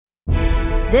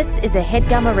This is a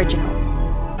HeadGum original.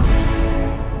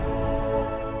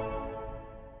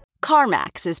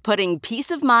 CarMax is putting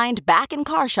peace of mind back in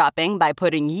car shopping by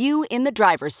putting you in the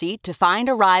driver's seat to find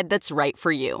a ride that's right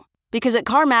for you. Because at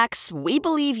CarMax, we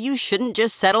believe you shouldn't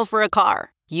just settle for a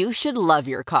car. You should love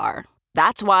your car.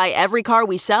 That's why every car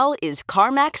we sell is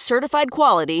CarMax certified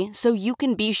quality, so you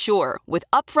can be sure with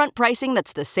upfront pricing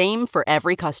that's the same for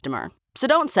every customer. So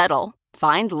don't settle.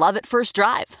 Find love at first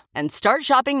drive and start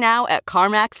shopping now at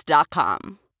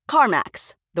CarMax.com.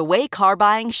 CarMax, the way car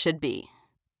buying should be.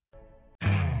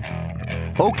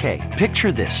 Okay,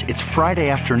 picture this. It's Friday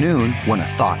afternoon when a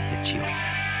thought hits you.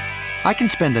 I can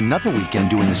spend another weekend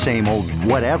doing the same old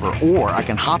whatever, or I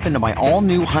can hop into my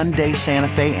all-new Hyundai Santa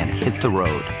Fe and hit the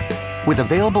road. With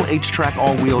available H-Track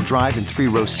all-wheel drive and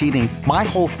 3-row seating, my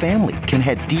whole family can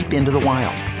head deep into the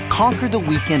wild. Conquer the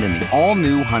weekend in the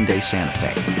all-new Hyundai Santa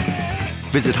Fe.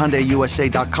 Visit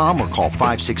HyundaiUSA.com or call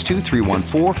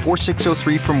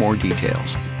 562-314-4603 for more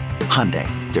details. Hyundai,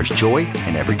 there's joy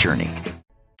in every journey.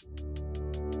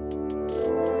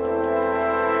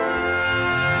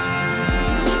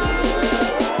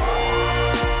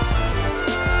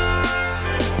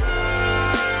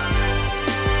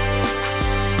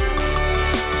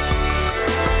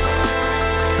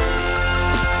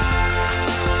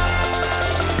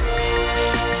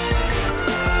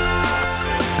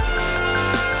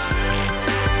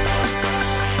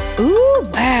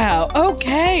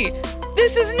 Okay,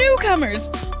 this is Newcomers.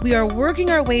 We are working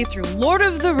our way through Lord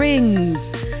of the Rings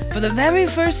for the very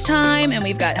first time, and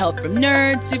we've got help from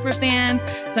nerds, super fans,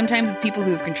 sometimes it's people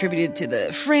who've contributed to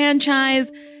the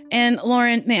franchise. And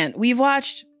Lauren, man, we've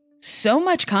watched so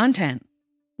much content.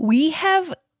 We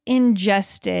have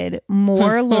ingested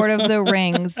more Lord of the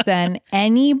Rings than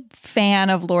any fan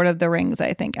of Lord of the Rings,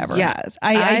 I think, ever has.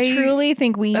 I truly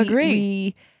think we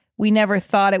agree. We never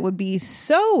thought it would be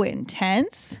so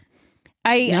intense.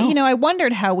 I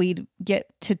wondered how we'd get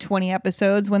to 20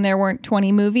 episodes when there weren't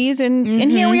 20 movies, and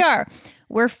here we are.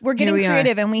 We're getting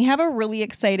creative, and we have a really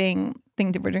exciting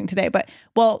thing that we're doing today. But,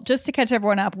 well, just to catch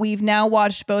everyone up, we've now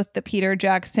watched both the Peter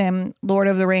Jackson Lord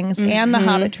of the Rings and the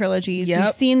Hobbit trilogies. Yep.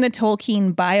 We've seen the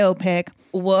Tolkien biopic.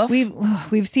 Woof.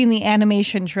 We've seen the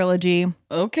animation trilogy.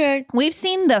 Okay. We've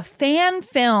seen the fan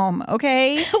film,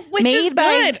 okay? Which made is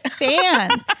by good.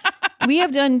 fans. We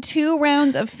have done 2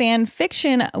 rounds of fan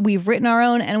fiction. We've written our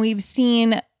own, and we've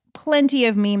seen plenty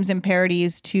of memes and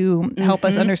parodies to help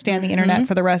us understand the internet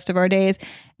for the rest of our days.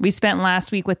 We spent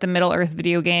last week with the Middle-earth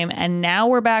video game, and now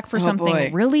we're back for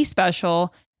something really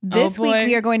special. This week,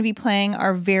 we are going to be playing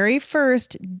our very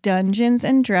first Dungeons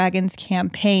 & Dragons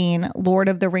campaign, Lord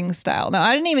of the Rings style. Now,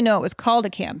 I didn't even know it was called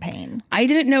a campaign. I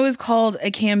didn't know it was called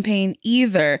a campaign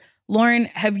either. Lauren,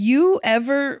 have you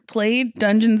ever played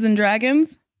Dungeons &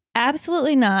 Dragons?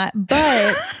 Absolutely not,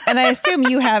 but, and I assume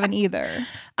you haven't either.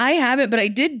 I haven't, but I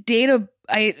did date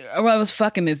I was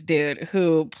fucking this dude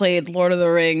who played Lord of the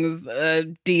Rings,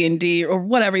 DnD, or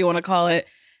whatever you want to call it.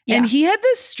 Yeah. And he had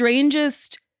the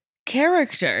strangest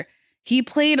character. He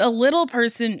played a little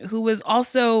person who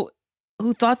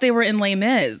thought they were in Les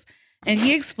Mis. And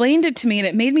he explained it to me, and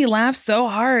it made me laugh so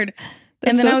hard.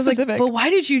 And then I was like, but why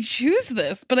did you choose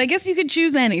this? But I guess you could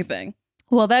choose anything.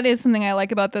 Well, that is something I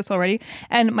like about this already.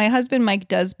 And my husband, Mike,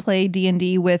 does play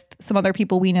D&D with some other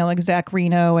people we know, like Zach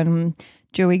Reno and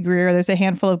Joey Greer. There's a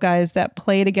handful of guys that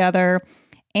play together,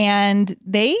 and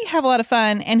they have a lot of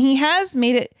fun. And he has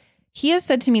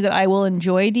said to me that I will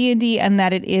enjoy D&D and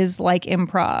that it is like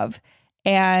improv.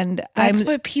 And that's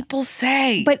what people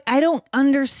say. But I don't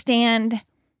understand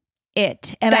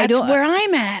it. And that's where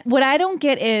I'm at. What I don't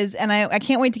get is, and I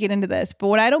can't wait to get into this, but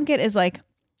what I don't get is like,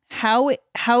 how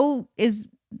is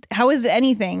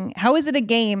anything? How is it a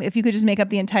game if you could just make up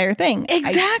the entire thing?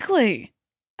 Exactly.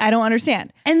 I don't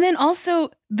understand. And then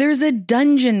also there's a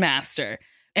dungeon master.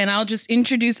 And I'll just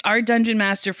introduce our dungeon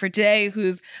master for today,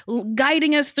 who's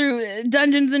guiding us through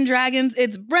Dungeons and Dragons.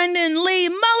 It's Brennan Lee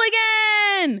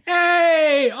Mulligan.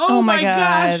 Hey! Oh my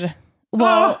gosh.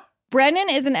 Well, Brennan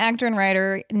is an actor and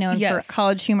writer known for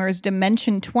College Humor's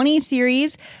Dimension 20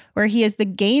 series, where he is the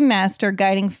game master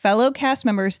guiding fellow cast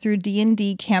members through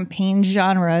D&D campaign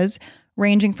genres,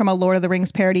 ranging from a Lord of the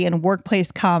Rings parody and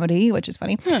workplace comedy, which is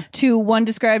funny, to one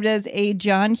described as a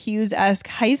John Hughes-esque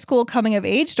high school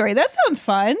coming-of-age story. That sounds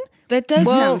fun. That does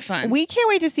sound fun. We can't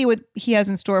wait to see what he has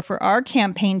in store for our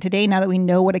campaign today, now that we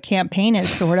know what a campaign is,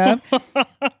 sort of.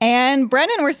 And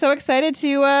Brennan, we're so excited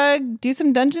to do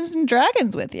some Dungeons and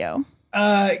Dragons with you.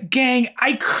 Gang,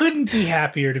 I couldn't be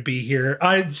happier to be here.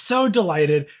 I'm so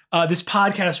delighted. This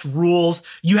podcast rules.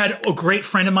 You had a great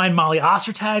friend of mine, Molly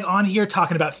Ostertag, on here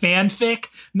talking about fanfic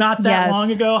not that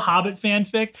long ago, Hobbit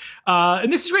fanfic.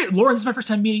 And this is great. Lauren, this is my first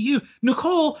time meeting you.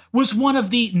 Nicole was one of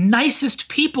the nicest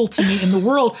people to me in the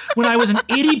world when I was an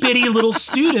itty-bitty little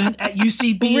student at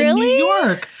UCB in New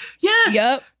York. Yes.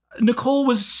 Yep. Nicole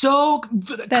was so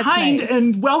kind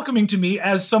and welcoming to me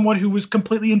as someone who was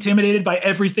completely intimidated by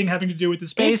everything having to do with the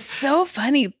space. It's so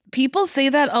funny. People say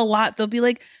that a lot. They'll be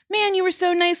like, man, you were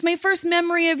so nice. My first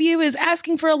memory of you is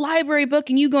asking for a library book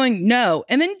and you going, no,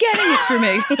 and then getting it for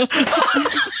me.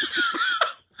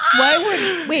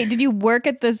 Wait, did you work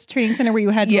at this training center where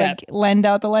you had to like lend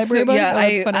out the library books?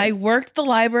 Yeah, I worked the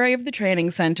library of the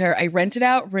training center. I rented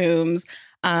out rooms.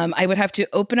 I would have to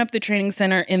open up the training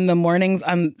center in the mornings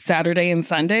on Saturday and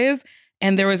Sundays.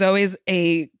 And there was always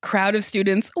a crowd of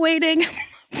students waiting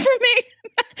for me.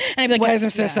 And I'd be like, guys,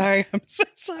 I'm so sorry. I'm so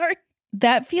sorry.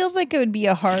 That feels like it would be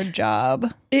a hard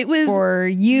job. It was for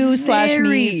you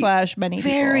 /me /many people.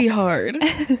 Very hard.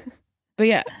 But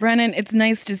yeah, Brennan, it's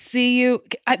nice to see you.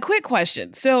 A quick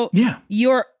question. So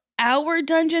you're our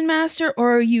dungeon master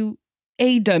or are you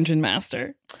a dungeon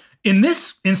master? In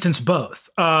this instance, both.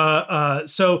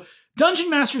 So Dungeon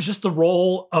Master is just the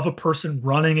role of a person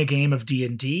running a game of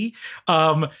D&D.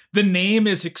 The name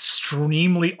is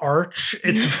extremely arch.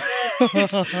 But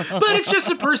it's just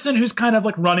a person who's kind of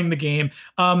like running the game.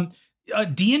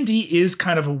 D&D is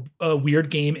kind of a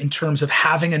weird game in terms of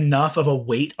having enough of a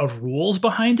weight of rules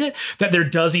behind it that there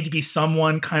does need to be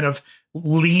someone kind of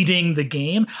leading the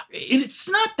game. And it's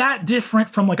not that different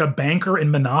from like a banker in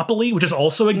Monopoly, which is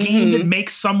also a game that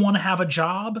makes someone have a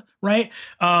job, right?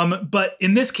 But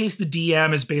in this case, the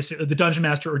DM is basically the Dungeon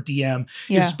Master or DM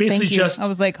is basically just. I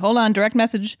was like, hold on, direct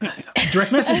message.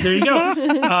 Direct message. There you go.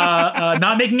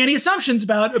 Not making any assumptions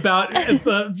about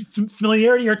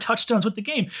familiarity or touchstones with the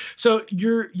game. So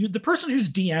you're the person who's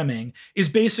DMing is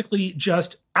basically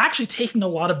just actually taking a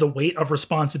lot of the weight of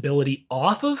responsibility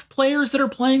off of players that are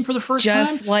playing for the first time.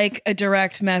 Just like a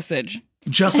direct message.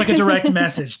 Just like a direct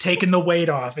message, taking the weight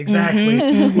off. Exactly.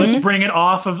 Let's bring it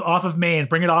off of Maine,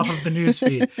 bring it off of the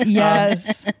newsfeed.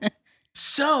 Yes.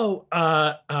 So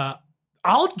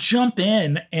I'll jump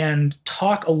in and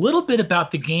talk a little bit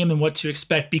about the game and what to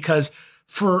expect, because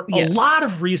for a lot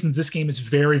of reasons, this game is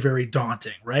very, very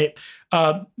daunting, right?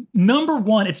 Number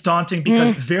one, it's daunting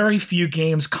because very few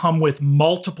games come with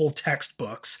multiple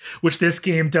textbooks, which this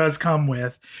game does come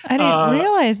with. I didn't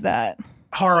realize that.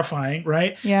 Horrifying,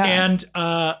 right? Yeah. And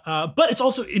but it's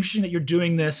also interesting that you're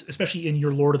doing this, especially in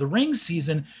your Lord of the Rings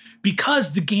season,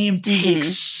 because the game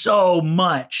takes so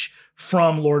much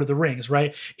from Lord of the Rings,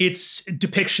 right? It's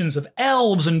depictions of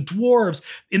elves and dwarves.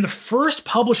 In the first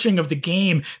publishing of the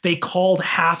game, they called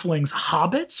halflings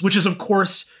hobbits, which is, of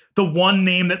course, the one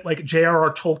name that like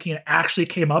J.R.R. Tolkien actually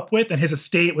came up with, and his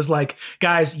estate was like,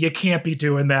 guys, you can't be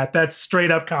doing that. That's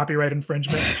straight up copyright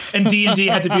infringement. And D&D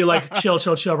had to be like, chill.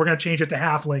 We're going to change it to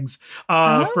halflings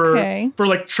for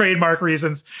like trademark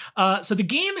reasons. So the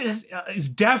game is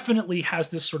definitely has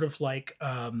this sort of like,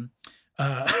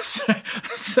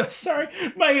 so sorry.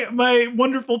 My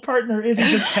wonderful partner Izzy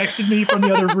just texted me from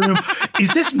the other room.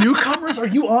 Is this Newcomers? Are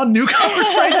you on Newcomers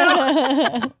right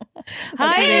now?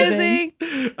 Hi, Izzy.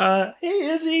 Hey,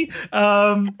 Izzy.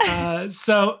 Hi.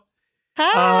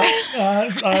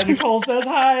 Nicole says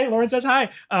hi. Lauren says hi.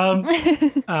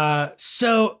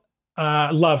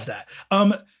 Love that.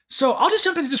 So I'll just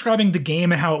jump into describing the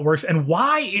game and how it works and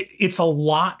why it's a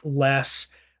lot less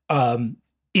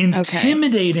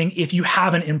intimidating if you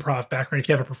have an improv background, if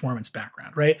you have a performance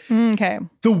background, right? Okay.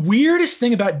 The weirdest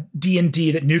thing about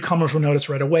D&D that newcomers will notice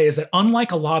right away is that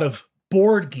unlike a lot of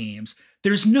board games,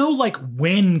 there's no like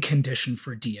win condition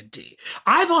for D&D.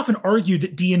 I've often argued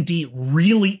that D&D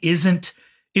really isn't,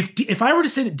 if I were to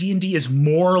say that D&D is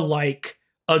more like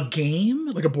a game,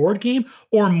 like a board game,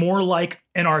 or more like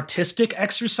an artistic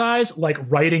exercise, like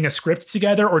writing a script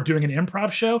together or doing an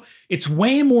improv show, it's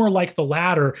way more like the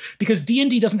latter, because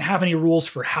D&D doesn't have any rules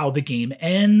for how the game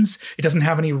ends. It doesn't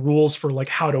have any rules for like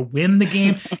how to win the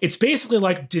game. It's basically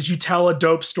like, did you tell a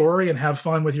dope story and have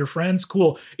fun with your friends?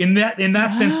 Cool. In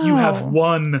that sense, you have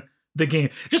won the game.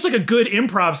 Just like a good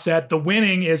improv set, the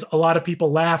winning is a lot of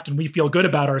people laughed and we feel good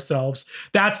about ourselves.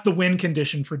 That's the win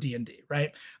condition for D&D,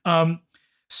 right?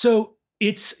 So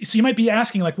you might be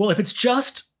asking like, well, if it's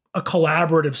just a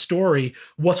collaborative story,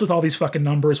 what's with all these fucking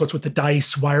numbers? What's with the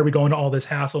dice? Why are we going to all this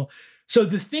hassle? So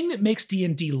the thing that makes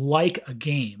D&D like a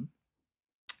game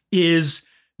is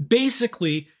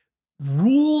basically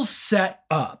rules set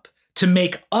up to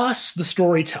make us the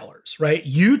storytellers, right?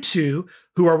 You two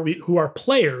who are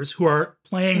players, who are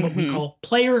playing what we call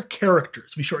player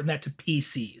characters. We shorten that to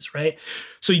PCs, right?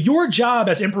 So your job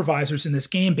as improvisers in this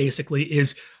game basically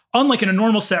is, unlike in a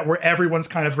normal set where everyone's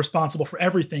kind of responsible for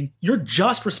everything, you're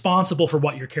just responsible for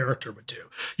what your character would do.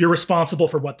 You're responsible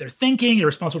for what they're thinking. You're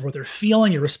responsible for what they're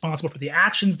feeling. You're responsible for the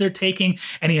actions they're taking,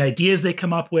 any ideas they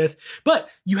come up with. But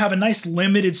you have a nice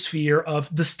limited sphere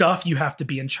of the stuff you have to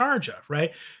be in charge of,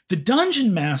 right? The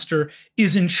dungeon master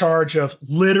is in charge of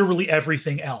literally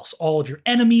everything else. All of your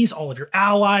enemies, all of your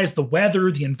allies, the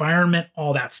weather, the environment,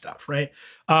 all that stuff, right?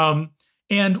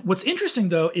 And what's interesting,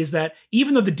 though, is that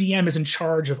even though the DM is in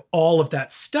charge of all of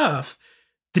that stuff,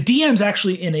 the DM's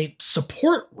actually in a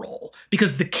support role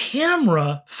because the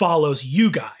camera follows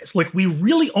you guys. Like, we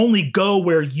really only go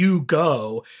where you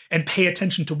go and pay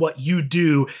attention to what you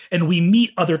do. And we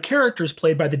meet other characters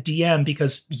played by the DM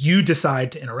because you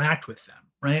decide to interact with them,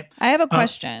 right? I have a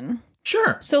question.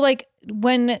 Sure. So, like,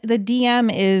 when the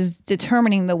DM is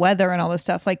determining the weather and all this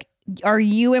stuff, like, are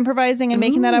you improvising and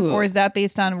making that up, or is that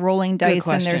based on rolling dice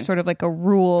and there's sort of like a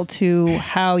rule to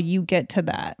how you get to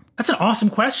that? That's an awesome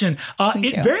question.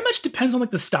 It very much depends on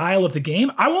like the style of the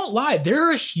game. I won't lie. There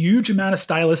are a huge amount of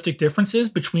stylistic differences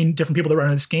between different people that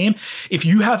run this game. If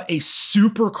you have a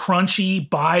super crunchy,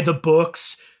 by the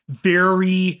books,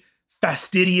 very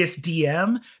fastidious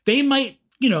DM, they might,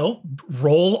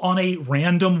 roll on a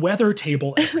random weather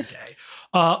table every day.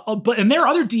 And there are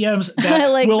other DMs that I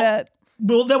like that.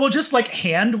 That will just like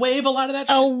hand wave a lot of that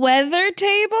shit. A weather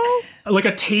table? Like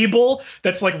a table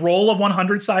that's like roll a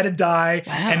 100-sided die.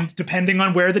 Wow. And depending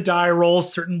on where the die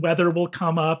rolls, certain weather will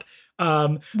come up.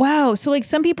 Wow. So like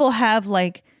some people have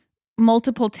like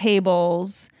multiple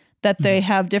tables that they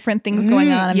have different things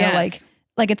going on. And they're like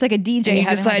it's like a DJ. And you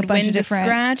decide when to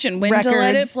scratch and when to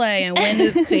let it play and when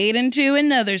to fade into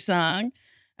another song.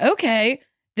 Okay.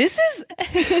 This is,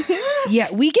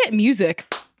 we get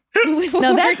music.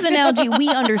 No, that's an analogy we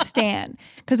understand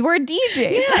because we're DJs.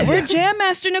 Yeah, we're Jam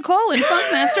Master Nicole and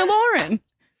Funk Master Lauren.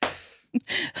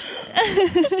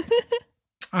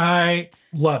 I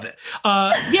love it.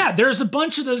 There's a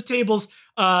bunch of those tables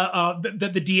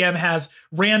that the DM has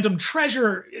random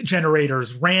treasure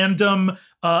generators, random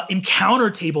encounter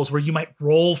tables where you might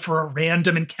roll for a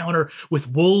random encounter with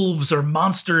wolves or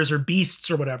monsters or beasts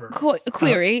or whatever.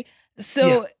 Query.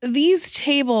 These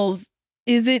tables,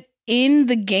 is it in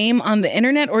the game on the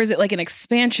internet, or is it like an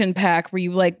expansion pack where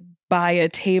you like buy a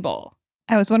table?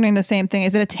 I was wondering the same thing.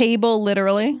 Is it a table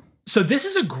literally? So this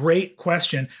is a great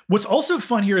question. What's also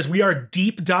fun here is we are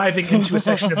deep diving into a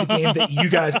section of the game that you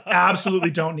guys absolutely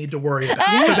don't need to worry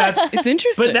about. So it's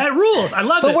interesting. But that rules. I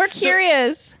love it. But we're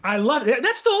curious. I love it.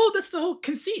 That's the whole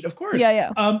conceit, of course.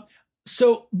 Yeah.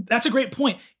 So that's a great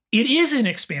point. It is in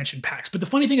expansion packs, but the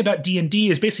funny thing about DnD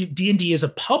is basically DnD is a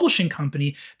publishing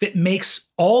company that makes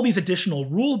all these additional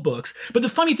rule books. But the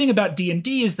funny thing about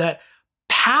DnD is that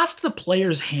past the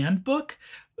player's handbook,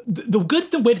 the good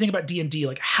way to think about DnD,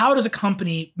 like how does a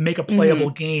company make a playable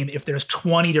game if there's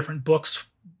 20 different books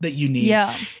that you need,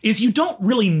 is you don't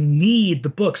really need the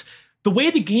books. The way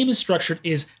the game is structured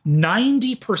is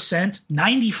 90%,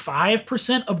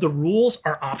 95% of the rules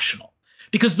are optional.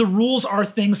 Because the rules are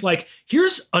things like,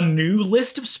 here's a new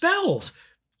list of spells.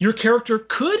 Your character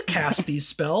could cast these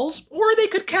spells, or they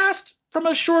could cast from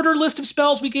a shorter list of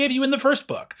spells we gave you in the first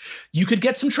book. You could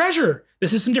get some treasure.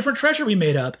 This is some different treasure we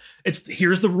made up.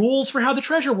 Here's the rules for how the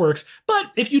treasure works.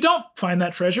 But if you don't find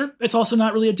that treasure, it's also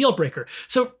not really a deal breaker.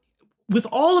 So with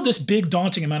all of this big,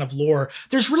 daunting amount of lore,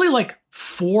 there's really like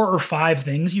 4 or 5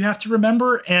 things you have to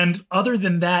remember. And other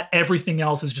than that, everything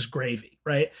else is just gravy,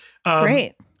 right?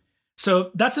 Great.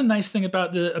 So that's a nice thing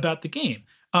about the game.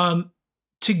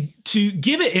 To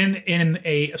give it in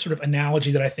a sort of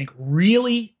analogy that I think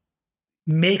really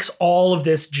makes all of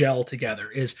this gel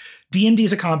together is D&D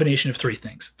is a combination of 3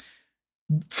 things.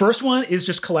 First one is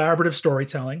just collaborative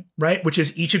storytelling, right? Which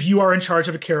is each of you are in charge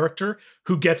of a character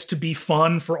who gets to be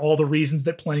fun for all the reasons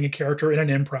that playing a character in an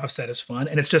improv set is fun.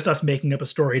 And it's just us making up a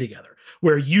story together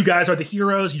where you guys are the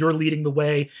heroes, you're leading the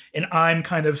way, and I'm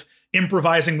kind of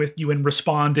improvising with you and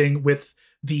responding with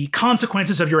the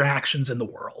consequences of your actions in the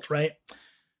world, right?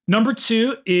 Number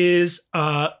 2 is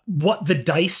what the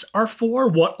dice are for,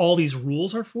 what all these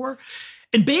rules are for.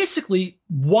 And basically,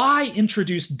 why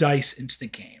introduce dice into the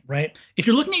game, right? If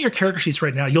you're looking at your character sheets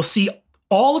right now, you'll see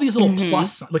all of these little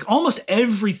plus signs. Like almost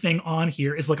everything on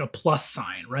here is like a plus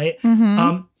sign, right?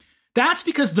 That's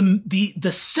because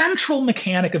the central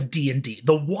mechanic of D&D,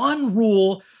 the one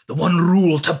rule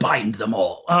to bind them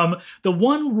all, the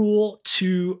one rule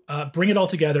to bring it all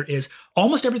together is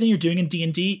almost everything you're doing in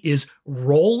D&D is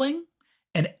rolling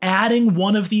and adding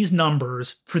one of these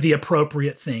numbers for the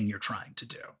appropriate thing you're trying to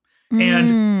do.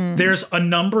 And there's a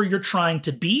number you're trying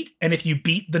to beat. And if you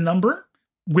beat the number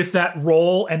with that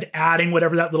roll and adding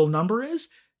whatever that little number is,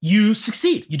 you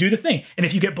succeed. You do the thing. And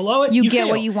if you get below it, you get fail.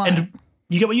 what you want. And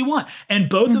you get what you want. And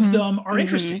both of them are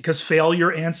interesting because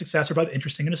failure and success are both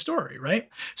interesting in a story, right?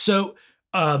 So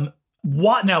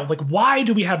why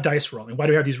do we have dice rolling? Why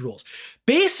do we have these rules?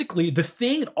 Basically,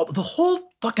 the whole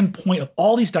fucking point of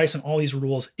all these dice and all these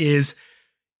rules is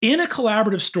in a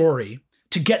collaborative story,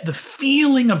 to get the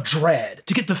feeling of dread,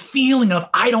 to get the feeling of,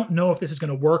 I don't know if this is going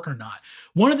to work or not.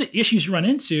 One of the issues you run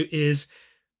into is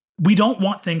we don't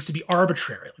want things to be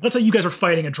arbitrary. Let's say you guys are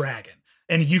fighting a dragon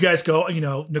and you guys go,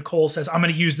 Nicole says, I'm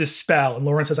going to use this spell. And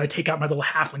Lauren says, I take out my little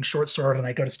halfling short sword and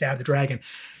I go to stab the dragon.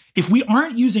 If we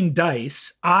aren't using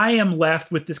dice, I am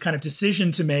left with this kind of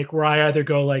decision to make where I either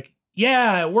go like,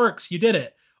 yeah, it works, you did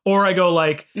it. Or I go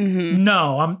like,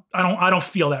 no, I don't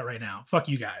feel that right now. Fuck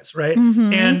you guys, right?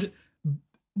 And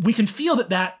we can feel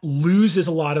that loses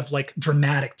a lot of like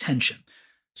dramatic tension.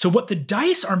 So what the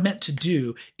dice are meant to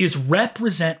do is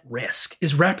represent risk,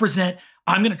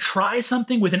 I'm going to try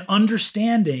something with an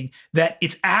understanding that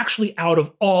it's actually out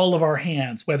of all of our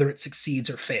hands, whether it succeeds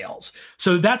or fails.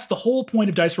 So that's the whole point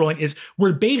of dice rolling is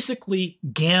we're basically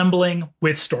gambling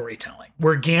with storytelling.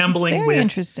 We're gambling with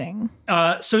interesting.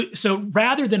 So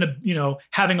rather than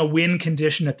having a win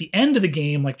condition at the end of the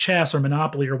game, like chess or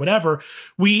Monopoly or whatever,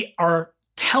 we are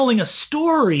telling a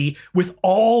story with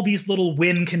all these little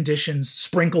win conditions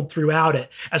sprinkled throughout it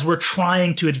as we're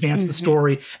trying to advance the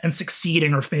story and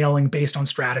succeeding or failing based on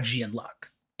strategy and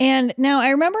luck. And now I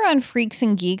remember on Freaks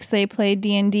and Geeks, they played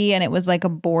DnD and it was like a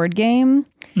board game.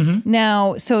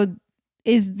 Now, so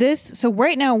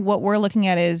right now what we're looking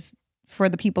at is, for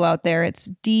the people out there, it's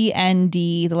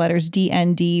DnD, the letters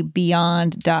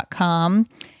DnDbeyond.com.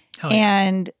 Oh, yeah.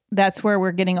 And that's where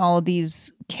we're getting all of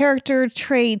these character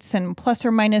traits and plus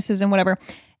or minuses and whatever.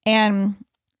 And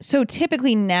so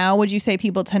typically now, would you say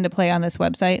people tend to play on this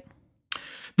website?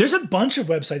 There's a bunch of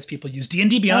websites people use.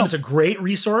 D&D Beyond is a great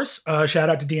resource. Shout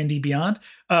out to D&D Beyond.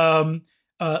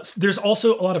 There's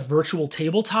also a lot of virtual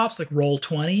tabletops like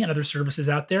Roll20 and other services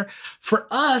out there. For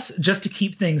us, just to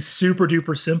keep things super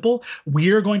duper simple,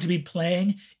 we're going to be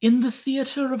playing in the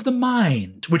theater of the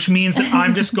mind, which means that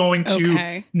I'm just going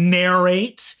to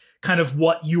narrate kind of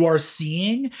what you are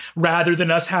seeing rather than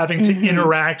us having to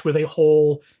interact with a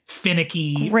whole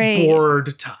finicky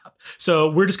board top.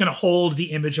 So we're just going to hold the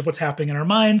image of what's happening in our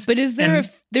minds. But is there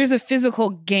there's a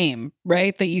physical game,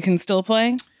 right, that you can still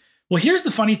play? Well, here's the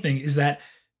funny thing is that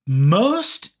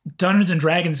most Dungeons and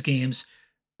Dragons games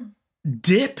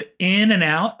dip in and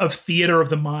out of theater of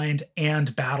the mind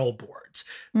and battle boards.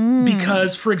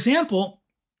 Because, for example,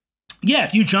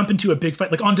 if you jump into a big fight,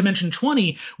 like on Dimension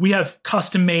 20, we have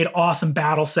custom-made awesome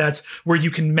battle sets where you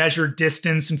can measure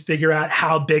distance and figure out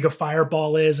how big a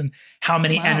fireball is and how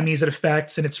many enemies it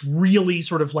affects. And it's really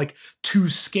sort of like to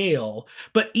scale.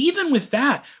 But even with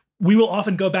that, we will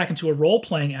often go back into a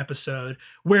role-playing episode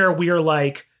where we are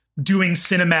like doing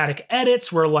cinematic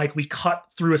edits where like we cut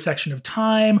through a section of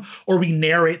time or we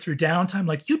narrate through downtime.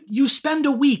 Like you spend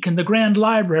a week in the Grand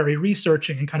Library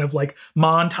researching and kind of like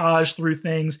montage through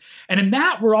things. And in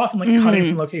that, we're often like cutting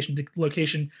from location to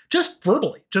location, just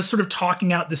verbally, just sort of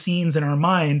talking out the scenes in our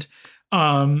mind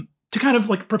to kind of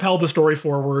like propel the story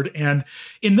forward. And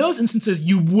in those instances,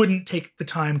 you wouldn't take the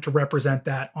time to represent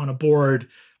that on a board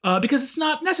because it's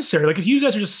not necessary. Like if you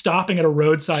guys are just stopping at a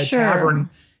roadside tavern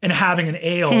and having an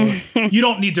ale, you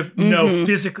don't need to know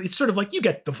physically. It's sort of like you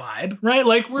get the vibe, right?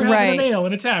 Like we're having an ale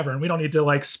in a tavern. We don't need to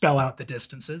like spell out the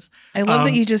distances. I love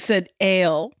that you just said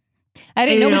ale. I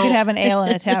didn't know we could have an ale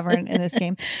in a tavern in this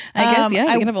game. I guess, we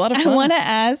can have a lot of fun. I want to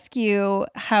ask you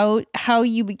how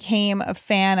you became a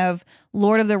fan of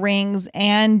Lord of the Rings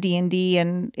and D&D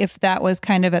and if that was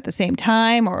kind of at the same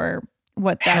time or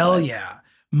what that was. Hell yeah.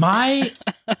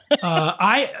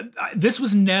 This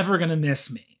was never going to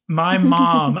miss me. My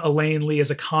mom, Elaine Lee,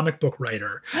 is a comic book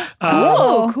writer.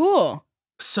 Cool.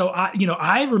 So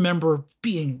I remember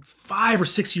being 5 or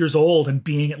 6 years old and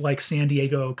being at like San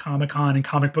Diego Comic-Con and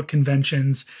comic book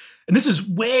conventions. And this is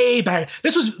way back.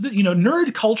 This was,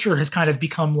 nerd culture has kind of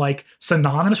become like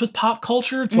synonymous with pop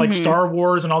culture. It's like Star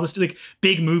Wars and all this like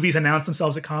big movies announce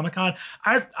themselves at Comic-Con.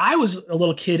 I was a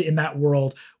little kid in that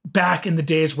world back in the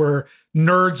days where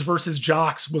nerds versus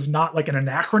jocks was not like an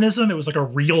anachronism. It was like a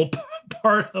real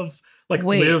part of like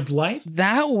lived life.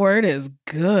 That word is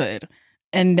good.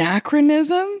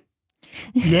 Anachronism?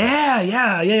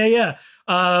 Yeah.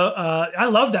 I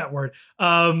love that word.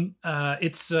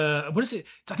 It's what is it?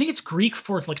 I think it's Greek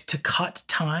for like to cut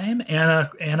time,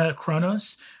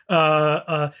 anachronos.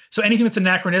 So anything that's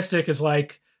anachronistic is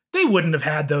like, they wouldn't have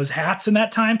had those hats in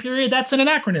that time period. That's an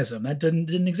anachronism. That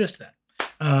didn't exist then.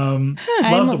 I'm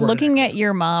looking at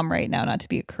your mom right now, not to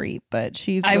be a creep, but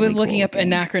she's really I was looking up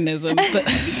anachronism, but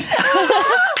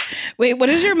wait, what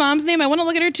is your mom's name? I want to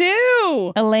look at her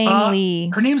too. Elaine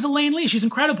Lee. Her name's Elaine Lee. She's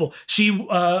incredible. She's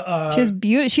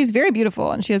very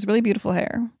beautiful, and she has really beautiful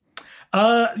hair.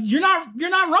 You're not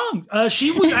wrong.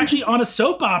 She was actually on a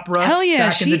soap opera. Hell yeah,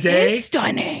 back in the day. She is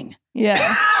stunning.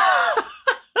 Yeah.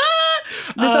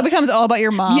 This all becomes all about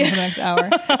your mom for the next hour.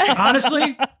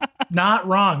 Honestly, not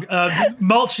wrong.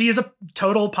 She is a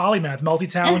total polymath,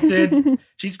 multi-talented.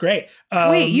 She's great.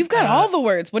 Wait, you've got all the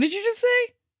words. What did you just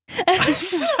say?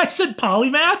 I said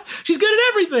polymath. She's good at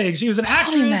everything. She was an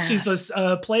actress. She's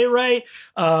a playwright,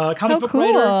 comic book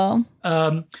writer.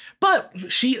 But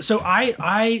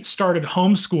I started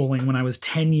homeschooling when I was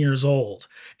 10 years old,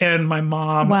 and my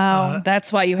mom. Wow,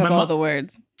 that's why you have all the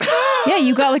words. Yeah,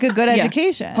 you got like a good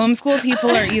education. Homeschool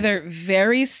people are either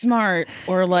very smart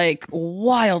or like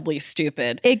wildly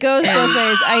stupid. It goes both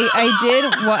ways.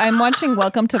 I'm watching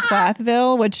Welcome to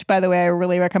Plathville, which, by the way, I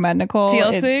really recommend, Nicole.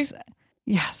 TLC?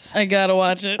 Yes. I gotta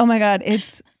watch it. Oh my God,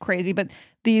 it's crazy. But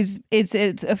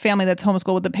it's a family that's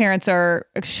homeschooled. The parents are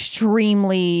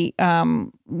extremely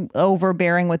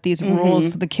overbearing with these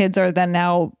rules. So the kids are then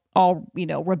now all,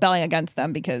 rebelling against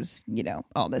them because,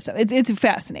 all this stuff. It's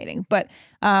fascinating. But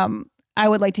I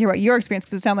would like to hear about your experience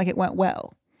because it sounded like it went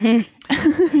well.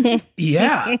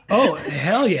 Yeah. Oh,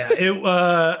 hell yeah.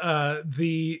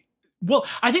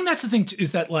 I think that's the thing too,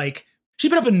 is that like, she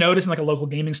put up a notice in like a local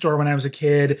gaming store when I was a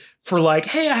kid for like,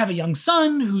 hey, I have a young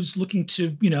son who's looking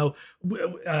to,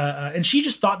 and she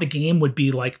just thought the game would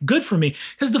be like good for me.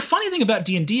 Because the funny thing about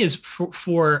D&D is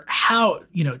for how,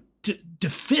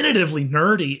 definitively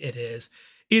nerdy it is,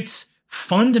 it's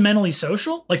fundamentally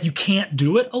social. Like you can't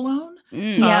do it alone.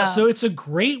 So it's a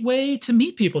great way to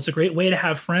meet people. It's a great way to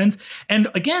have friends. And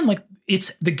again, like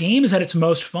the game is at its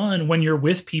most fun when you're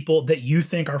with people that you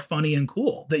think are funny and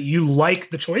cool, that you like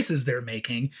the choices they're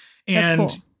making. And,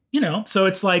 cool. So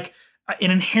it's like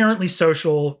an inherently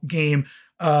social game.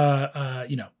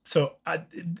 So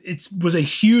it was a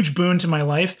huge boon to my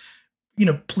life,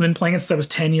 been playing it since I was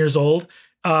 10 years old,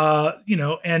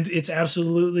 and it's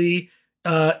absolutely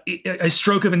a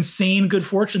stroke of insane good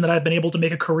fortune that I've been able to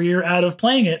make a career out of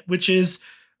playing it, which is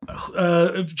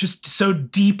just so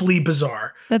deeply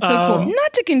bizarre. That's so cool.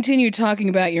 Not to continue talking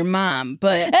about your mom,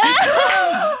 but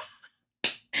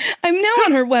I'm now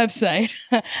on her website.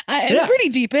 I'm pretty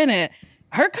deep in it.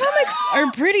 Her comics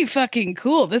are pretty fucking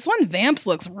cool. This one, Vamps,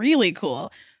 looks really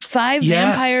cool. 5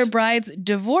 vampire brides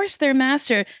divorce their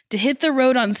master to hit the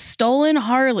road on stolen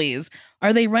Harleys.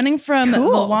 Are they running from the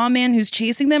lawman who's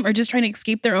chasing them or just trying to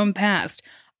escape their own past?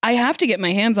 I have to get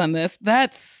my hands on this.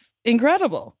 That's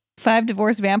incredible. 5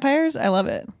 divorced vampires? I love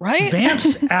it. Right?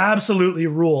 Vamps absolutely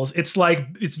rules. It's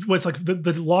like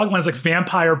the log line is like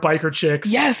vampire biker chicks.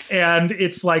 Yes. And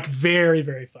it's like very,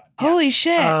 very fun. Holy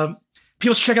shit.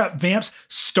 People should check out Vamps.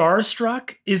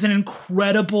 Starstruck is an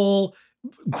incredible,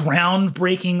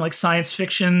 groundbreaking like science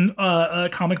fiction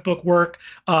comic book work.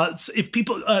 If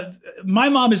people my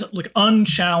mom is like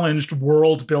unchallenged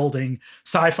world building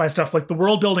sci-fi stuff, like the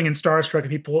world building in Starstruck, if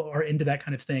people are into that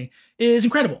kind of thing, is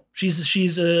incredible.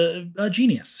 She's a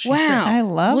genius. She's wow great. I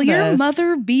love Will this. your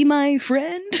mother be my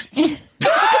friend?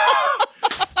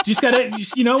 You just gotta,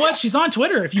 you know what? She's on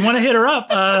Twitter if you want to hit her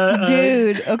up.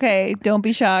 Dude, okay. Don't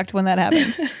be shocked when that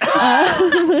happens.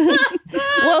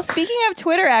 Well, speaking of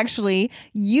Twitter, actually,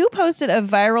 you posted a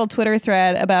viral Twitter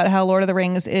thread about how Lord of the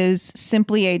Rings is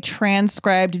simply a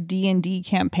transcribed D&D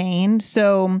campaign.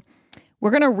 So we're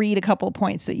going to read a couple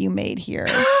points that you made here.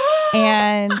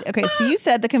 And, okay, so you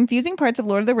said the confusing parts of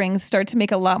Lord of the Rings start to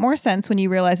make a lot more sense when you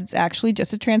realize it's actually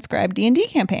just a transcribed D&D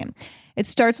campaign. It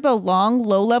starts with a long,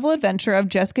 low-level adventure of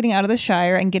just getting out of the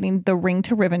Shire and getting the ring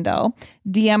to Rivendell.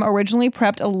 DM originally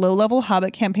prepped a low-level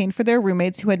Hobbit campaign for their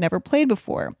roommates who had never played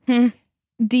before.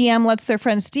 DM lets their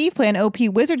friend Steve play an OP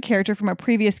wizard character from a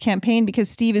previous campaign because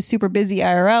Steve is super busy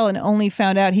IRL and only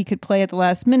found out he could play at the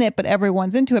last minute, but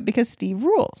everyone's into it because Steve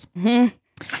rules.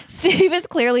 Steve is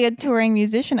clearly a touring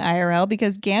musician IRL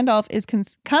because Gandalf is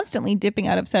constantly dipping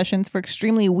out of sessions for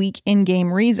extremely weak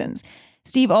in-game reasons.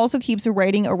 Steve also keeps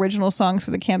writing original songs for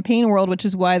the campaign world, which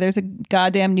is why there's a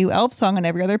goddamn new elf song on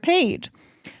every other page.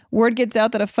 Word gets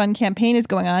out that a fun campaign is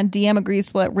going on. DM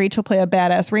agrees to let Rachel play a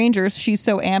badass ranger. She's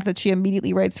so amped that she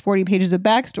immediately writes 40 pages of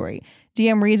backstory.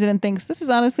 DM reads it and thinks, this is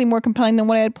honestly more compelling than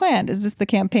what I had planned. Is this the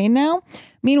campaign now?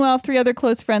 Meanwhile, 3 other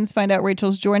close friends find out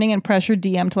Rachel's joining and pressure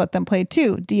DM to let them play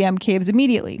too. DM caves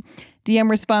immediately.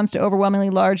 DM responds to overwhelmingly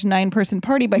large 9-person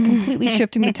party by completely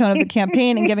shifting the tone of the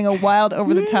campaign and giving a wild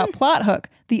over-the-top plot hook.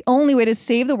 The only way to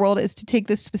save the world is to take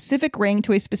this specific ring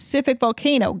to a specific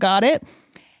volcano. Got it?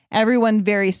 Everyone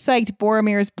very psyched.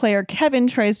 Boromir's player Kevin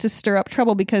tries to stir up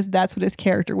trouble because that's what his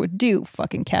character would do.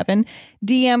 Fucking Kevin.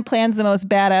 DM plans the most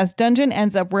badass dungeon,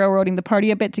 ends up railroading the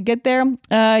party a bit to get there.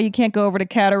 You can't go over to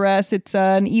Cataras. It's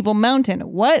an evil mountain.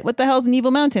 What? What the hell's an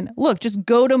evil mountain? Look, just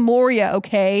go to Moria,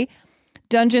 okay?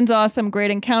 Dungeon's awesome, great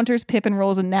encounters. Pippin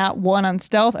rolls a nat 1 on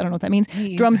stealth. I don't know what that means.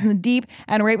 Yeah. Drums in the deep.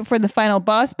 And right before the final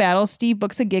boss battle, Steve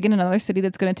books a gig in another city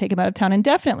that's going to take him out of town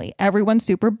indefinitely. Everyone's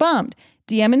super bummed.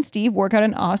 DM and Steve work out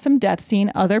an awesome death scene.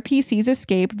 Other PCs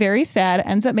escape. Very sad.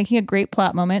 Ends up making a great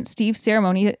plot moment. Steve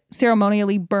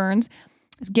ceremonially burns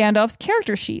Gandalf's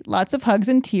character sheet. Lots of hugs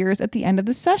and tears at the end of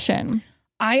the session.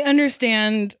 I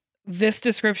understand this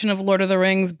description of Lord of the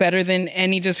Rings better than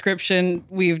any description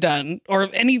we've done or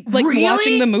any really?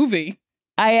 Watching the movie.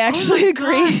 I actually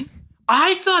agree. God.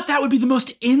 I thought that would be the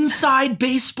most inside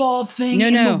baseball thing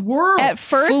in the world. At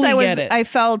first, I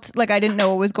felt like I didn't know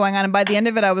what was going on, and by the end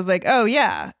of it, I was like, "Oh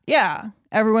yeah,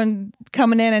 everyone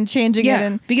coming in and changing it."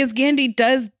 And because Gandhi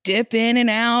does dip in and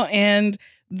out, and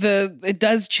it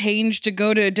does change to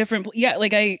go to a different.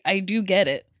 I do get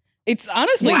it. It's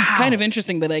honestly kind of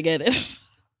interesting that I get it.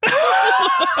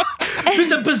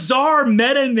 There's a bizarre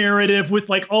meta narrative with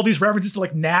all these references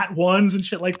to Nat ones and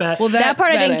shit like that. Well, that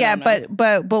part I didn't get,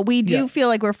 but we do feel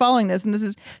like we're following this, and this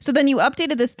is so. Then you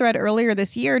updated this thread earlier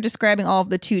this year, describing all of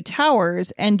the 2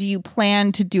 towers. And do you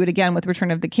plan to do it again with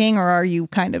Return of the King, or are you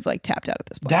kind of tapped out at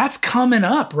this point? That's coming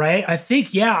up, right? I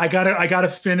think I gotta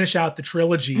finish out the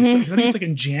trilogy. So, I think it's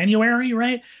in January,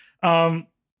 right?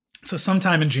 So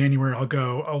sometime in January,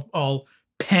 I'll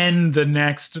pen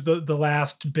the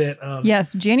last bit of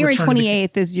January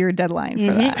 28th is your deadline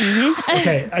for that.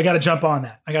 Okay, I gotta jump on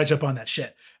that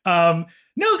shit.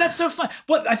 No, that's so fun.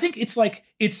 But I think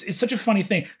it's such a funny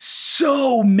thing.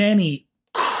 So many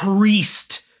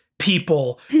creased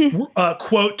people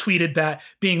quote tweeted that,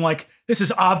 being like, this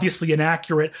is obviously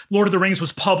inaccurate. Lord of the Rings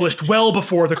was published well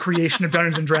before the creation of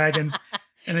Dungeons and Dragons.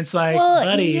 And it's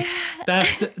buddy,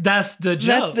 that's the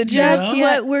joke. That's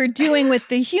what we're doing with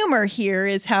the humor here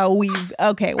is how we've,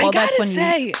 that's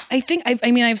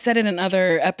when I've said it in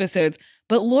other episodes,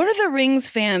 but Lord of the Rings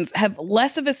fans have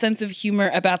less of a sense of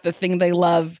humor about the thing they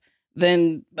love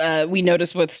than we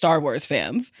notice with Star Wars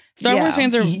fans. Star Wars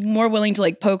fans are more willing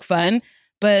to poke fun,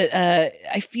 but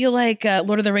I feel like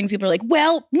Lord of the Rings people are like,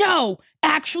 well, no,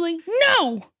 actually,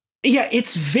 no. Yeah,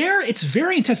 it's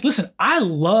very intense. Listen, I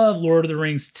love Lord of the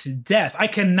Rings to death. I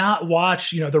cannot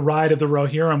watch, the Ride of the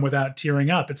Rohirrim without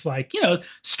tearing up. It's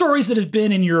stories that have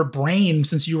been in your brain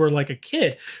since you were a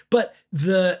kid. But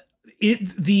the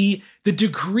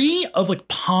degree of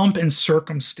pomp and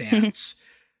circumstance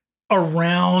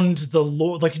around the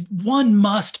Lord, one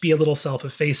must be a little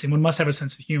self-effacing. One must have a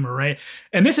sense of humor, right?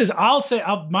 And this is,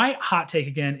 my hot take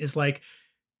again is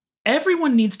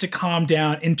everyone needs to calm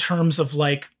down in terms of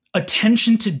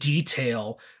attention to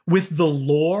detail with the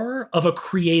lore of a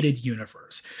created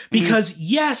universe. Because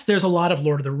yes, there's a lot of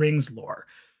Lord of the Rings lore.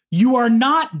 You are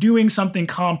not doing something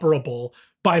comparable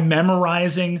by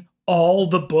memorizing all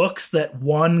the books that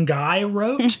one guy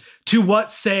wrote to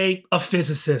what, say, a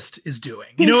physicist is doing.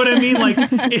 You know what I mean?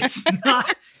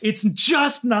 It's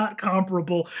just not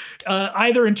comparable,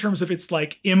 either in terms of its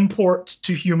import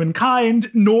to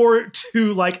humankind, nor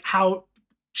to how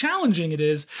challenging it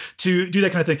is to do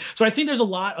that kind of thing. So I think there's a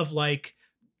lot of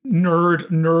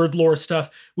nerd lore stuff,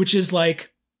 which is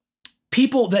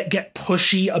people that get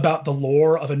pushy about the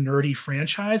lore of a nerdy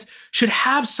franchise should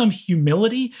have some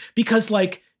humility, because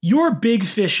you're big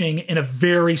fishing in a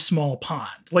very small pond.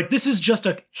 This is just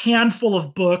a handful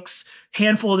of books,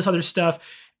 handful of this other stuff.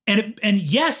 And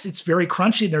yes, it's very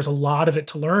crunchy. And there's a lot of it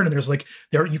to learn. And there's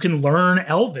you can learn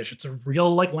Elvish. It's a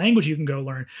real language you can go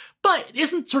learn. But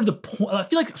isn't sort of the point? I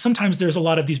feel like sometimes there's a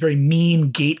lot of these very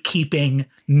mean gatekeeping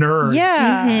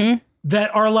nerds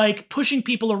that are pushing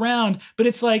people around. But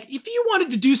it's if you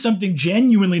wanted to do something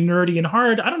genuinely nerdy and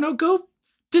hard, I don't know, go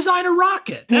design a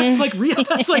rocket. That's real.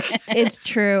 That's It's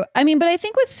true. I mean, but I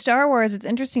think with Star Wars, it's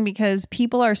interesting because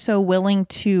people are so willing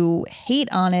to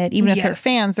hate on it, even if they're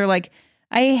fans. They're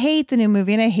I hate the new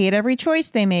movie and I hate every choice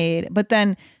they made. But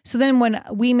then when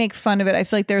we make fun of it, I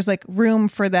feel like there's room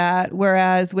for that.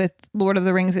 Whereas with Lord of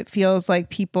the Rings, it feels like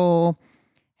people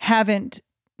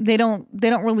they don't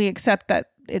really accept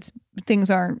that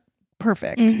things aren't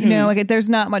perfect. There's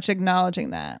not much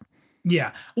acknowledging that.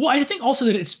 Yeah. Well, I think also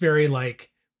that it's very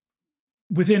like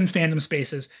within fandom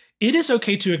spaces, it is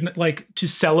okay to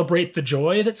celebrate the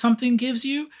joy that something gives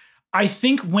you. I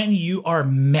think when you are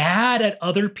mad at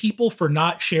other people for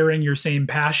not sharing your same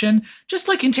passion, just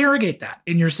like interrogate that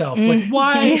in yourself. Like,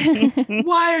 why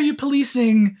are you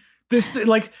policing this?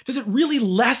 Like, does it really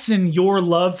lessen your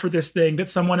love for this thing that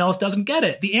someone else doesn't get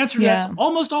it? The answer to that's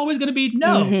almost always going to be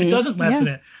no, it doesn't lessen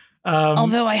it.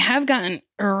 Although I have gotten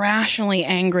irrationally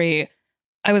angry.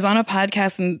 I was on a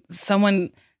podcast and someone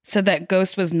said that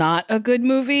Ghost was not a good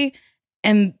movie,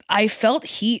 and I felt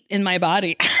heat in my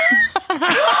body.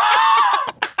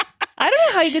 I don't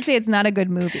know how you could say it's not a good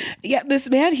movie. Yeah, this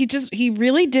man, he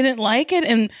really didn't like it,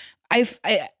 and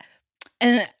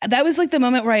and that was like the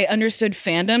moment where I understood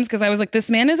fandoms, because I was like, this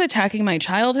man is attacking my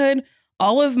childhood,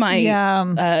 all of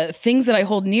my things that I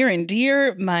hold near and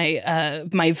dear,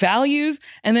 my values.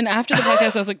 And then after the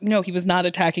podcast, I was like, no, he was not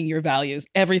attacking your values.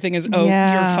 Everything is you're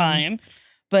fine.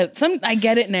 But I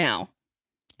get it now.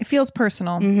 It feels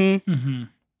personal. Mm-hmm.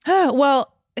 Mm-hmm.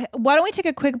 Well, why don't we take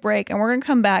a quick break and we're going to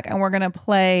come back and we're going to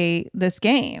play this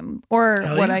game, or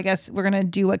I guess we're going to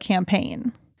do a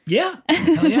campaign. Yeah.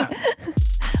 Hell yeah.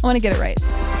 I want to get it right.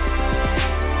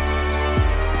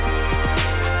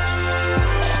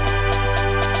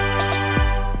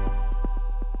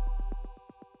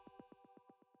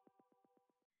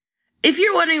 If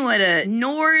you're wondering what a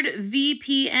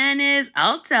NordVPN is,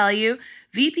 I'll tell you.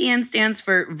 VPN stands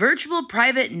for Virtual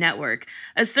Private Network,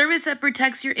 a service that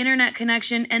protects your internet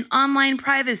connection and online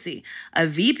privacy. A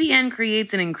VPN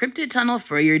creates an encrypted tunnel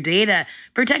for your data,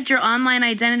 protect your online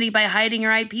identity by hiding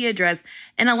your IP address,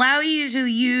 and allow you to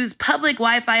use public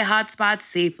Wi-Fi hotspots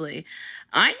safely.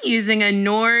 I'm using a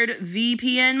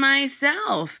NordVPN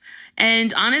myself.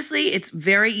 And honestly, it's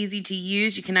very easy to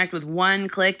use. You connect with one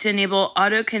click to enable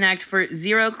auto-connect for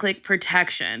zero-click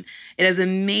protection. It has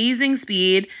amazing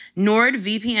speed.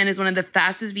 NordVPN is one of the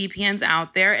fastest VPNs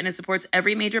out there, and it supports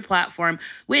every major platform: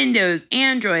 Windows,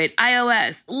 Android,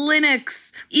 iOS,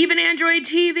 Linux, even Android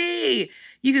TV.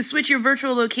 You can switch your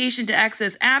virtual location to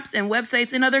access apps and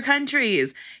websites in other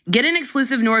countries. Get an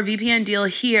exclusive NordVPN deal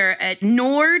here at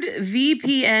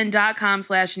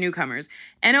nordvpn.com/newcomers.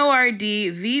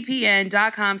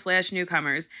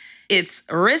 nordvpn.com/newcomers. It's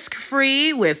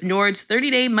risk-free with Nord's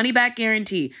 30-day money-back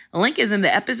guarantee. A link is in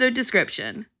the episode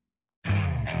description.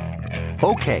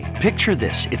 Okay, picture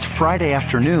this. It's Friday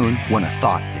afternoon when a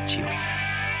thought hits you.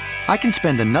 I can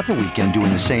spend another weekend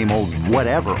doing the same old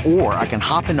whatever, or I can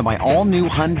hop into my all-new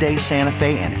Hyundai Santa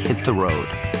Fe and hit the road.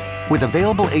 With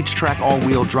available H-Track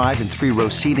all-wheel drive and 3-row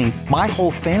seating, my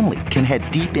whole family can head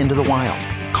deep into the wild.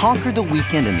 Conquer the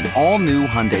weekend in the all-new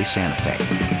Hyundai Santa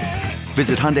Fe.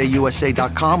 Visit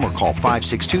HyundaiUSA.com or call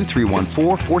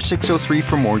 562-314-4603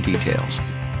 for more details.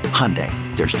 Hyundai,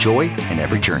 there's joy in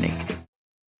every journey.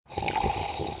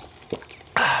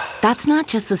 That's not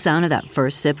just the sound of that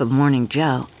first sip of Morning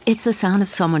Joe. It's the sound of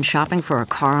someone shopping for a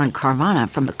car on Carvana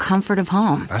from the comfort of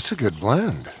home. That's a good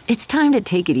blend. It's time to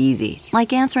take it easy,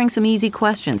 like answering some easy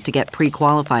questions to get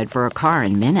pre-qualified for a car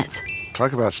in minutes.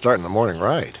 Talk about starting the morning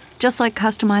right. Just like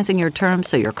customizing your terms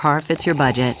so your car fits your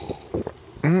budget.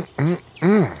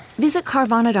 Visit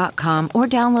Carvana.com or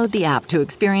download the app to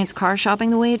experience car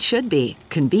shopping the way it should be.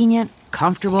 Convenient,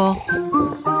 comfortable.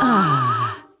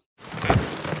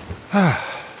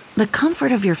 The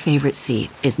comfort of your favorite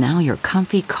seat is now your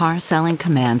comfy car selling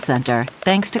command center,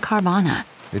 thanks to Carvana.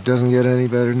 It doesn't get any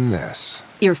better than this.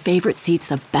 Your favorite seat's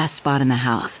the best spot in the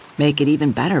house. Make it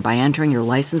even better by entering your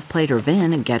license plate or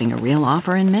VIN and getting a real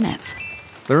offer in minutes.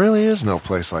 There really is no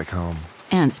place like home.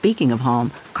 And speaking of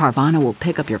home, Carvana will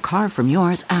pick up your car from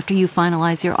yours after you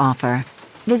finalize your offer.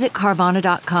 Visit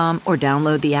Carvana.com or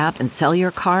download the app and sell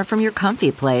your car from your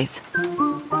comfy place.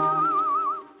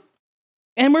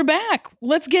 And we're back.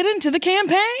 Let's get into the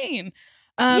campaign.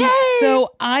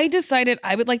 So I decided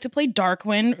I would like to play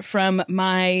Darkwing from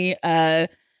my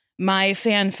my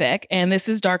fanfic, and this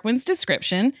is Darkwing's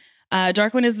description.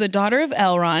 Darkwing is the daughter of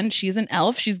Elrond. She's an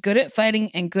elf. She's good at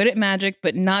fighting and good at magic,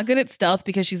 but not good at stealth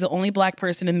because she's the only black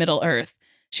person in Middle Earth.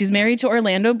 She's married to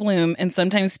Orlando Bloom and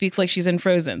sometimes speaks like she's in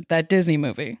Frozen, that Disney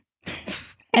movie.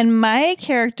 And my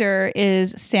character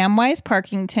is Samwise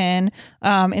Parkington,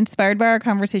 inspired by our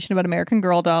conversation about American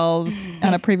Girl dolls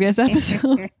on a previous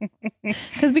episode.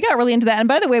 Because we got really into that. And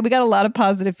by the way, we got a lot of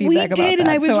positive feedback about that. We did, and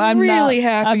I was really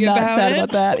happy I'm about not sad it.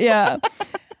 about that. Yeah.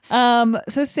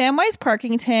 So Samwise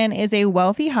Parkington is a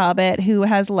wealthy hobbit who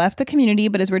has left the community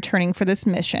but is returning for this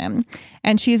mission.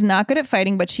 And she's not good at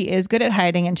fighting, but she is good at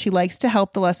hiding, and she likes to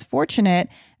help the less fortunate,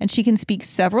 and she can speak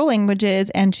several languages,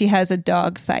 and she has a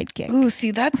dog sidekick. Ooh,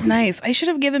 see, that's nice. I should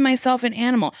have given myself an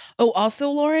animal. Oh, also,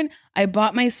 Lauren, I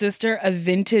bought my sister a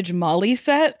vintage Molly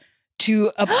set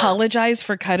to apologize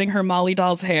for cutting her Molly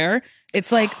doll's hair.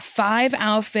 It's like 5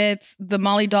 outfits, the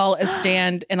Molly doll, a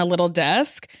stand, and a little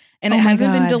desk. And it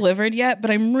hasn't been delivered yet,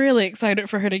 but I'm really excited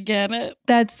for her to get it.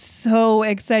 That's so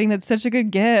exciting. That's such a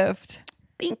good gift.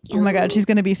 Thank you. Oh my God, she's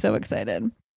going to be so excited.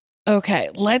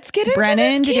 Okay, let's get into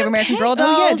Brennan, this do you have American Girl dolls?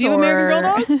 Oh, yeah. Do you have American Girl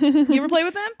dolls? You ever play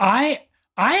with them? I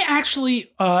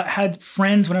actually had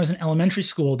friends when I was in elementary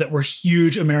school that were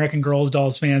huge American Girl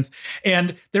dolls fans.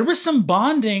 And there was some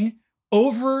bonding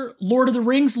over Lord of the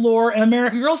Rings lore and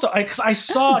American Girl stuff. Because I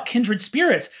saw Kindred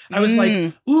Spirits. I was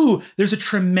like, ooh, there's a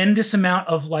tremendous amount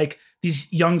of like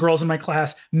these young girls in my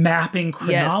class mapping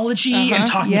chronology and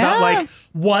talking about like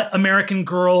what American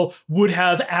Girl would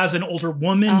have as an older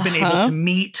woman been able to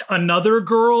meet another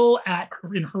girl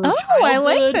in her childhood. I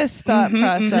like this thought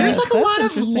process. There's like a lot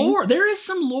of lore. There is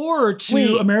some lore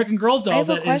to American Girls doll. I have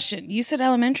a question. You said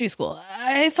elementary school.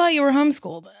 I thought you were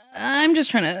homeschooled. I'm just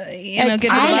trying to, get to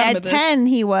the bottom of this. At 10,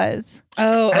 he was.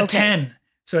 Oh, okay. At 10.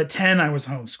 So at 10, I was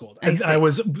homeschooled. I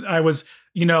was,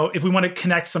 if we want to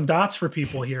connect some dots for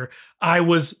people here, I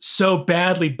was so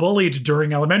badly bullied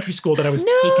during elementary school that I was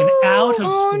taken out of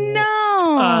school.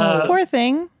 Oh, no. Poor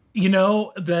thing.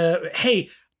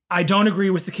 I don't agree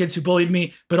with the kids who bullied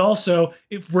me, but also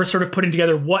if we're sort of putting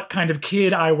together what kind of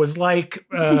kid I was like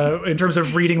in terms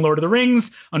of reading Lord of the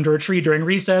Rings under a tree during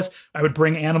recess, I would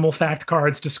bring animal fact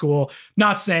cards to school.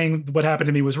 Not saying what happened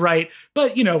to me was right,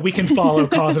 but we can follow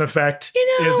cause and effect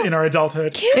in our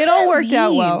adulthood. It all worked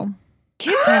out well.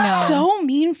 Kids are so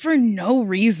mean for no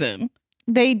reason.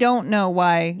 They don't know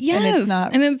why. Yes. And it's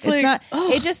not. And it's like, not.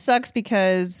 It just sucks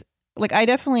because like I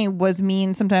definitely was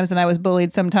mean sometimes and I was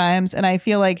bullied sometimes. And I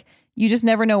feel like you just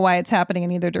never know why it's happening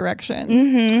in either direction.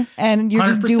 Mm-hmm. And you're 100%.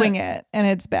 Just doing it and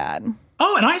it's bad.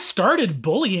 Oh, and I started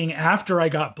bullying after I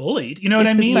got bullied. You know what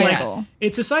I mean? Like,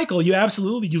 it's a cycle. You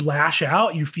lash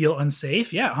out. You feel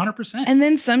unsafe. Yeah, 100%. And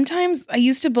then sometimes I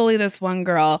used to bully this one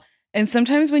girl. And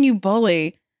sometimes when you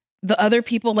bully, the other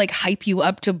people like hype you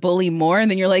up to bully more. And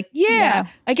then you're like, yeah,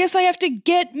 I guess I have to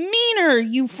get meaner,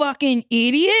 you fucking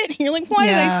idiot. And you're like, why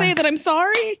did I say that? I'm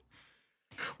sorry.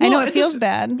 I know it feels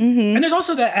bad. Mm-hmm. And there's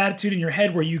also that attitude in your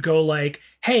head where you go like,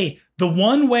 hey, the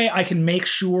one way I can make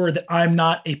sure that I'm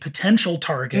not a potential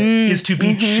target is to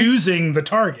be choosing the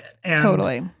target. And,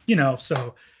 totally.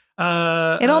 So.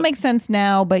 It all makes sense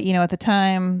now, but, at the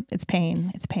time, it's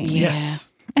pain. It's pain. Yes.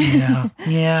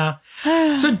 Yeah.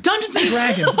 So Dungeons and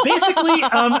Dragons, basically, we're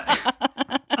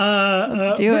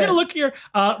going to look here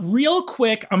real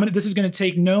quick. This is going to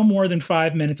take no more than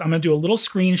 5 minutes. I'm going to do a little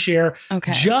screen share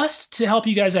just to help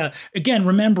you guys out. Again,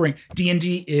 remembering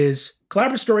D&D is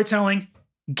collaborative storytelling,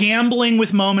 gambling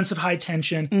with moments of high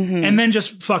tension, and then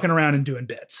just fucking around and doing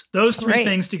bits. Those three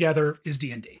things together is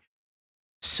D&D.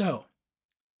 So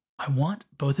I want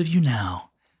both of you now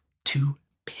to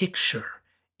picture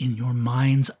in your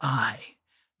mind's eye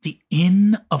the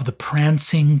Inn of the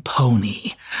Prancing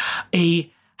Pony,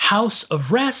 a house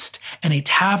of rest and a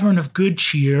tavern of good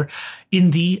cheer in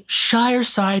the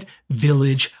Shireside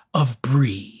village of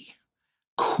Bree.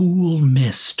 Cool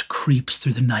mist creeps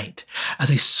through the night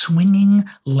as a swinging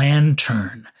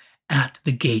lantern at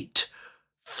the gate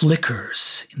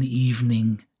flickers in the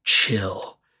evening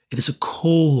chill. It is a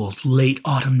cold, late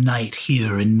autumn night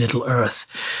here in Middle-earth,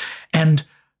 and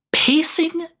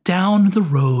pacing down the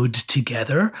road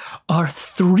together are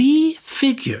 3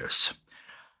 figures.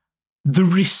 The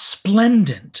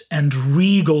resplendent and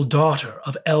regal daughter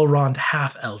of Elrond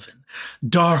Half-Elven,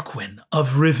 Darkwyn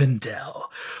of Rivendell,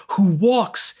 who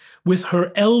walks with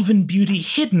her elven beauty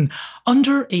hidden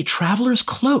under a traveler's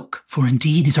cloak, for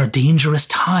indeed these are dangerous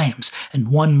times, and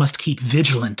one must keep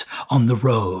vigilant on the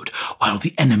road, while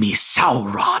the enemy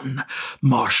Sauron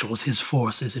marshals his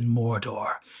forces in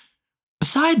Mordor.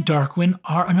 Beside Darkwyn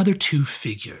are another 2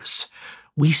 figures.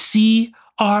 We see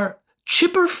our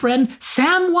chipper friend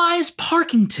Samwise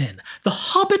Parkington, the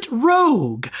Hobbit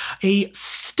Rogue, a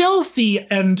stealthy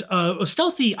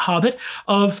hobbit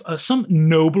of some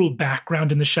noble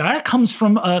background in the Shire, comes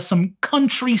from some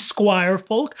country squire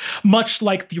folk, much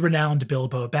like the renowned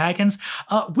Bilbo Baggins,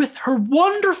 with her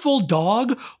wonderful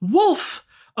dog, Wolf,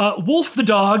 Wolf the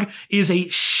dog is a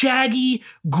shaggy,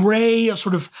 gray,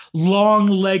 sort of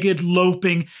long-legged,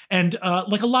 loping, and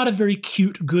like a lot of very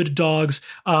cute, good dogs,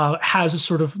 has a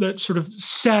sort of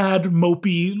sad,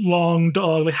 mopey, long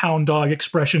dog, like hound dog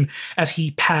expression as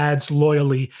he pads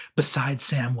loyally beside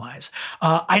Samwise.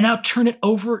 I now turn it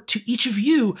over to each of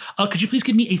you. Could you please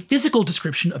give me a physical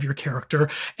description of your character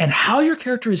and how your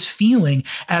character is feeling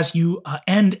as you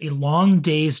end a long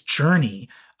day's journey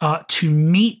to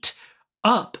meet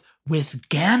up with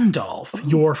Gandalf,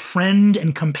 your friend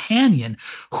and companion,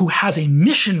 who has a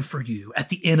mission for you at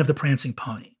the Inn of the Prancing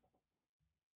Pony?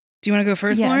 Do you want to go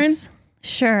first, Lauren?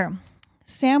 Sure.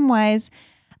 Samwise,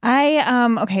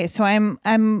 okay, so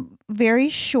I'm very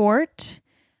short.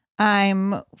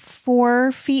 I'm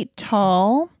 4 feet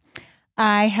tall.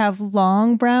 I have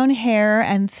long brown hair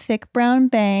and thick brown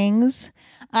bangs.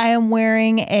 I am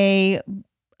wearing a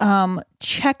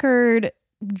checkered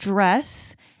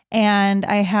dress, and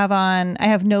I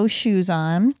have no shoes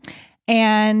on.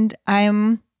 And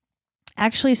I'm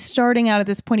actually starting out at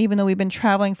this point, even though we've been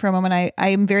traveling for a moment, I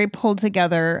am very pulled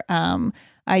together.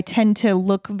 I tend to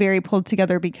look very pulled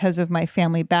together because of my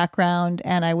family background,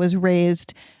 and I was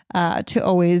raised to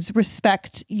always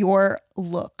respect your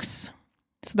looks.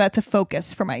 So that's a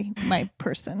focus for my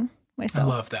person, myself. I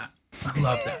love that.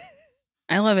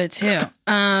 I love it too.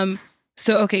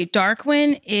 So, okay,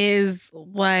 Darkwyn is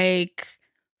like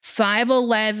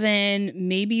 5'11",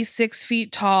 maybe 6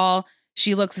 feet tall.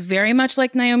 She looks very much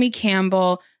like Naomi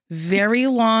Campbell, very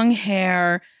long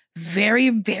hair, very,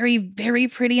 very, very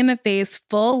pretty in the face,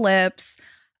 full lips.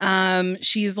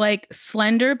 She's like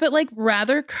slender, but like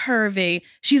rather curvy.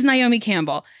 She's Naomi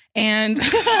Campbell. And,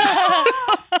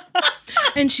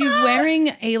 and she's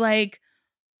wearing a like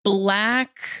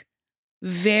black,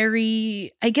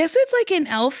 very, I guess it's like an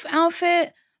elf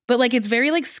outfit, but like it's very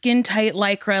like skin tight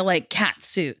lycra, like cat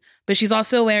suit. But she's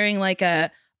also wearing like a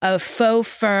faux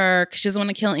fur, because she doesn't want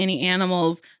to kill any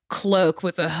animals, cloak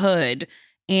with a hood.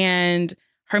 And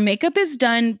her makeup is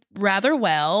done rather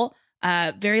well,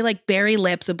 very like berry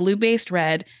lips, a blue-based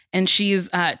red, and she's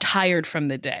tired from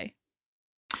the day.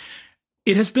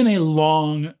 It has been a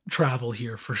long travel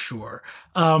here for sure.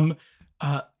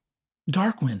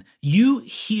 Darkwyn, you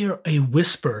hear a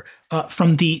whisper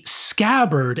from the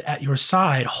scabbard at your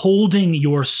side holding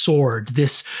your sword,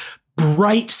 this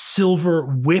bright silver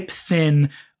whip-thin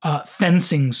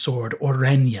fencing sword,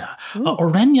 Orenya.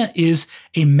 Orenya is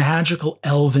a magical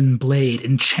elven blade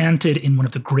enchanted in one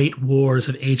of the great wars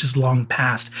of ages long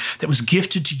past that was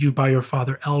gifted to you by your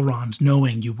father Elrond,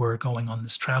 knowing you were going on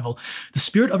this travel. The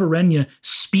spirit of Orenya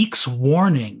speaks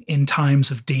warning in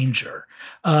times of danger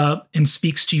and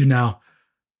speaks to you now.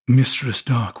 Mistress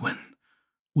Darkwyn,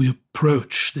 we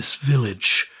approach this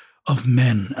village of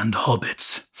men and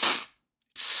hobbits. It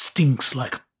stinks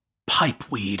like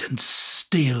pipeweed and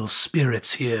stale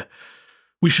spirits here.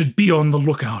 We should be on the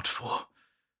lookout for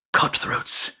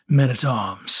cutthroats,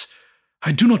 men-at-arms.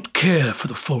 I do not care for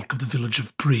the folk of the village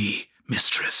of Bree,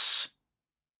 mistress.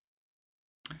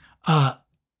 And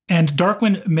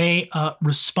Darkwyn may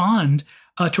respond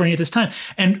to Orenya at this time.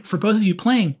 And for both of you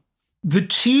playing, the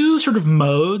two sort of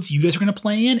modes you guys are going to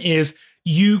play in is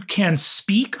you can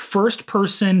speak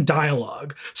first-person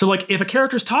dialogue. So, like, if a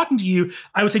character is talking to you,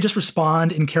 I would say just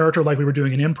respond in character like we were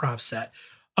doing an improv set.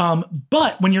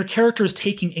 But when your character is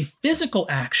taking a physical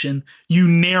action, you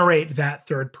narrate that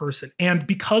third person. And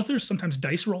because there's sometimes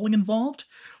dice rolling involved,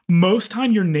 most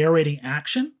time you're narrating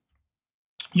action,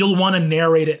 you'll want to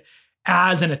narrate it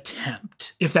as an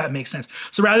attempt, if that makes sense.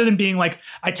 So rather than being like,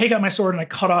 I take out my sword and I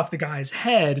cut off the guy's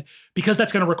head, because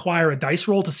that's going to require a dice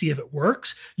roll to see if it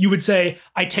works, you would say,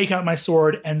 I take out my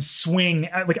sword and swing,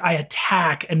 like I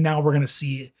attack, and now we're going to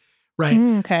see it, right?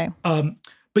 Okay.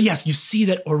 But yes, you see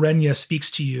that Orenya speaks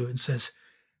to you and says,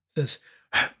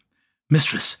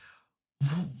 Mistress,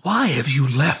 why have you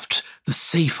left the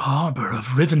safe harbor of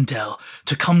Rivendell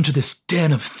to come to this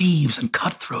den of thieves and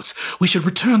cutthroats? We should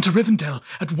return to Rivendell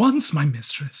at once, my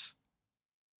mistress.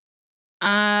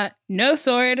 No,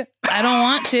 sword. I don't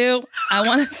want to. I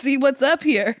want to see what's up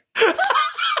here.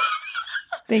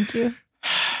 Thank you.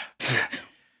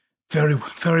 Very,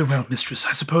 very well, mistress.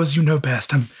 I suppose you know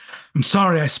best. I'm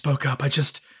sorry I spoke up. I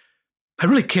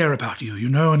really care about you, you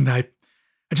know, and I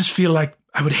just feel like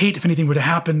I would hate if anything were to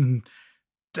happen.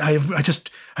 I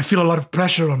feel a lot of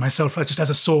pressure on myself just as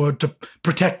a sword to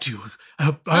protect you.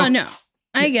 No,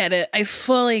 I get it. I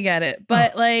fully get it.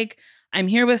 But like, I'm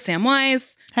here with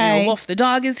Samwise. Hey. You know, Wolf the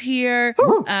dog is here.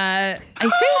 I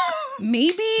think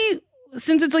maybe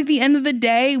since it's like the end of the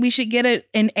day, we should get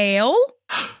an ale.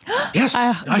 Yes,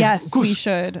 yes, we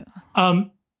should.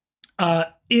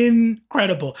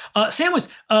 Incredible. Samwise,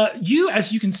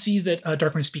 as you can see that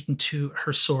Darkwing is speaking to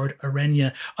her sword,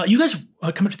 Arenya, you guys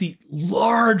come up to the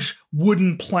large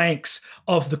wooden planks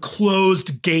of the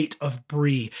closed gate of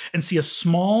Bree and see a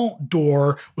small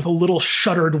door with a little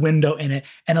shuttered window in it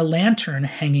and a lantern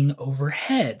hanging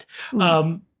overhead.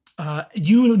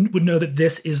 You would know that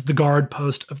this is the guard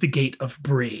post of the gate of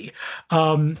Bree.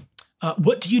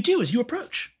 What do you do as you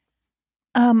approach?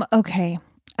 Okay.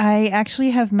 I actually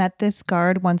have met this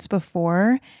guard once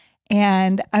before,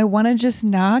 and I want to just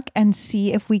knock and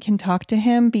see if we can talk to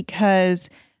him because,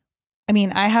 I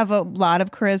mean, I have a lot of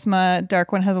charisma.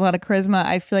 Darkwing has a lot of charisma.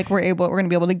 I feel like we're going to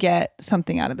be able to get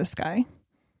something out of this guy.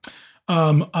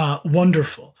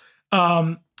 Wonderful.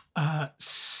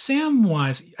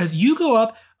 Samwise, as you go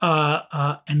up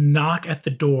and knock at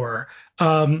the door,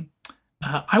 I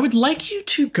would like you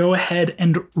to go ahead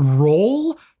and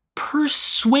roll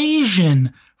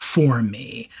persuasion for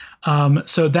me.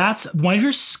 So that's one of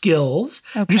your skills.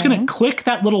 Okay. I'm just going to click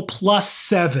that little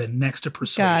 +7 next to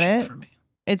persuasion for me.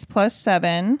 It's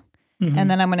 +7. Mm-hmm.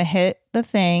 And then I'm going to hit the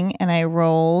thing, and I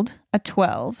rolled a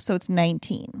 12. So it's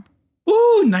 19.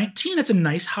 Ooh, 19. That's a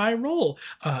nice high roll.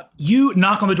 You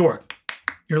knock on the door.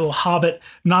 Your little hobbit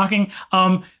knocking.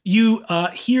 You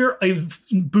hear a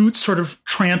boot sort of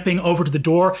tramping over to the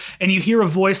door, and you hear a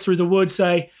voice through the woods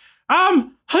say,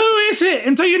 who is it?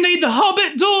 And do you need the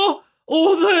hobbit door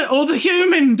or the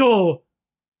human door?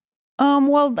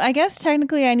 Well, I guess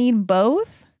technically I need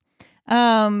both.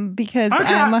 Because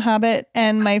I'm a hobbit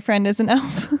and my friend is an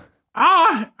elf.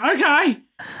 Okay.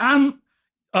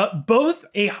 Both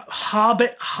a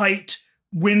hobbit height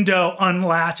window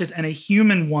unlatches and a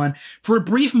human one. For a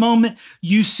brief moment,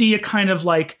 you see a kind of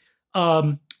like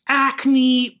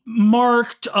acne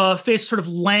marked face, sort of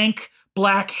lank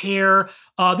black hair.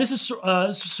 This is sort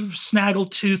of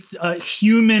snaggle-toothed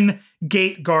human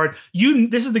gate guard.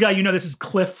 This is the guy this is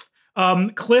Cliff.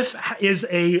 Cliff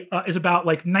is about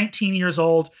like 19 years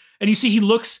old, and you see he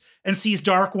looks and sees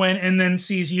Darkwing and then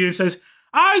sees you and says,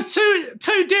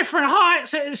 two different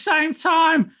heights at the same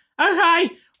time. Okay,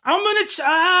 I'm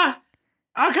gonna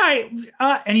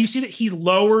and you see that he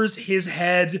lowers his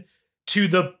head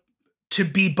to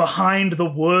be behind the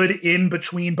wood in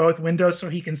between both windows so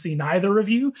he can see neither of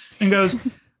you, and goes,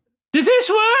 does this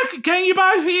work? Can you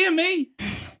both hear me?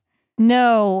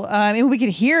 No, I mean, we can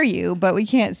hear you, but we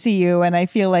can't see you. And I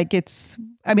feel like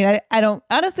I don't,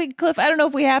 honestly, Cliff, I don't know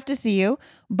if we have to see you,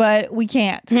 but we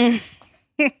can't. Oh,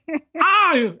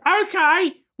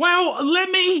 okay. Well,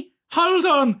 hold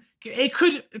on.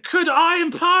 Could I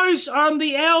impose on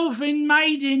the elven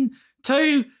maiden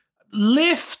to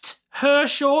lift her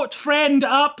short friend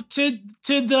up to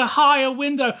the higher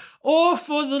window, or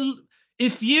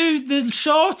if the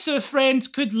shorter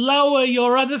friend could lower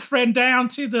your other friend down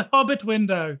to the hobbit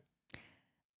window?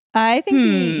 I think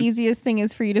the easiest thing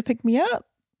is for you to pick me up.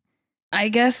 I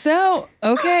guess so.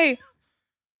 Okay.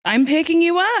 I'm picking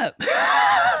you up.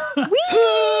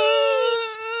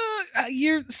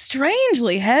 You're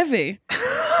strangely heavy.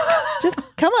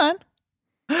 Just come on.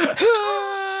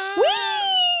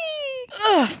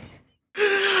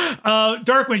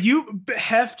 Darkwing, you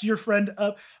heft your friend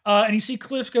up, and you see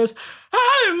Cliff goes,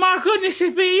 oh my goodness,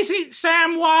 it isn't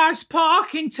Samwise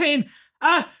Parkington.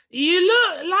 You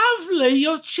look lovely.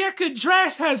 Your checkered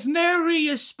dress has nary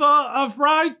a spot of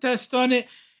road dust on it,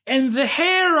 and the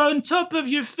hair on top of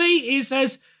your feet is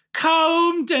as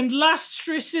combed and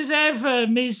lustrous as ever,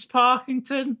 Miss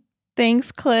Parkington.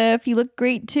 Thanks, Cliff. You look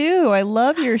great too. I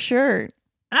love your shirt.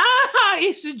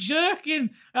 It's a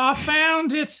jerkin. I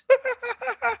found it.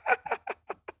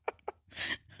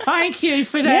 Thank you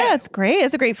for that. Yeah, it's great.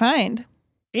 It's a great find.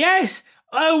 Yes.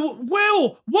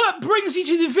 Well, what brings you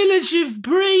to the village of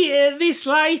Bree at this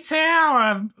late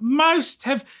hour? Most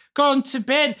have gone to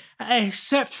bed,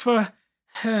 except for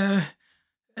a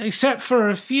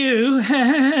few.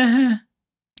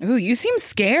 Ooh, you seem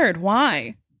scared.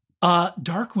 Why?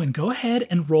 Darkwing, go ahead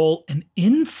and roll an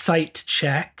insight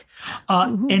check.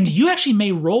 And you actually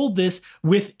may roll this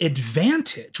with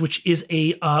advantage, which is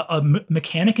a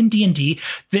mechanic in D&D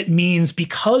that means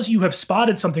because you have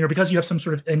spotted something or because you have some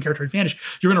sort of in-character advantage,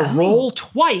 you're going to roll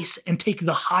twice and take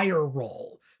the higher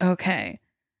roll. Okay.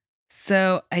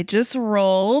 So I just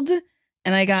rolled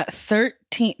and I got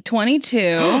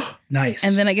 22. Nice.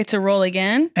 And then I get to roll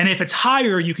again. And if it's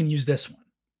higher, you can use this one.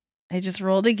 I just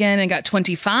rolled again and got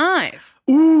 25.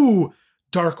 Ooh,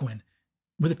 Darkwing.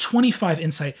 With a 25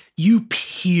 insight, you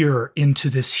peer into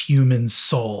this human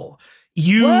soul.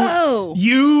 He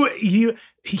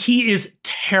is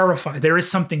terrified. There is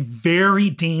something very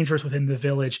dangerous within the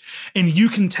village. And you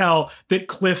can tell that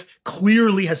Cliff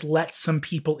clearly has let some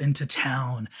people into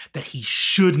town that he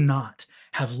should not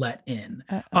have let in.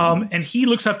 And he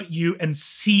looks up at you and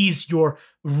sees your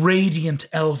radiant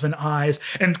elven eyes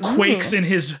and quakes in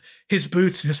his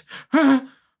boots and says, what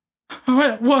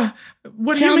do you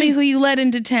mean? Tell me who you let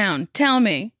into town. Tell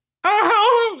me.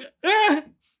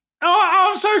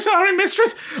 I'm so sorry,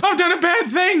 mistress. I've done a bad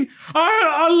thing.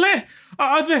 I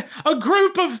let a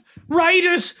group of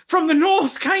raiders from the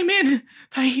north came in.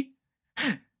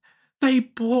 They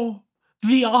bore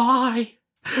the eye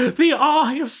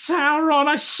of Sauron.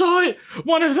 I saw it.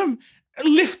 One of them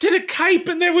lifted a cape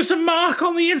and there was a mark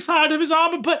on the inside of his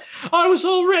armor, but I was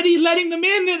already letting them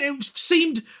in and it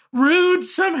seemed rude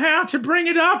somehow to bring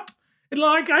it up.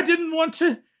 Like I didn't want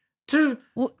to...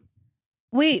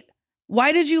 Wait.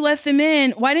 Why did you let them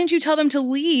in? Why didn't you tell them to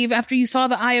leave after you saw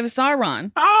the Eye of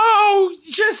Sauron? Oh,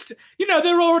 just,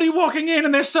 they're already walking in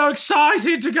and they're so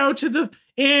excited to go to the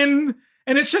inn.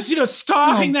 And it's just,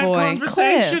 starting that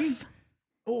conversation.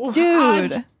 Cliff.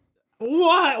 Dude.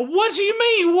 What do you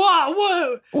mean? What?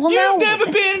 Well, You've never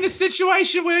been in a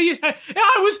situation where it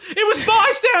was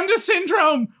bystander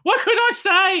syndrome. What could I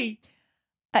say?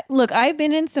 Look, I've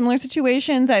been in similar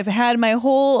situations. I've had my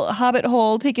whole hobbit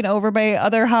hole taken over by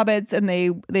other hobbits, and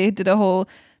they did a whole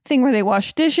thing where they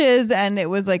washed dishes, and it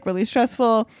was like really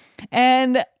stressful.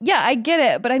 And yeah, I get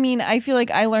it. But I mean, I feel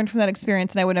like I learned from that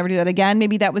experience and I would never do that again.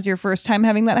 Maybe that was your first time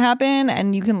having that happen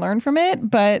and you can learn from it.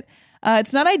 But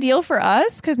it's not ideal for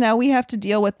us because now we have to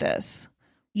deal with this.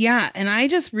 Yeah. And I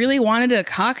just really wanted a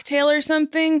cocktail or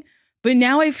something. But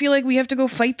now I feel like we have to go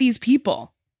fight these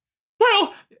people.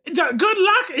 Well, good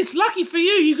luck. It's lucky for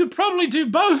you. You could probably do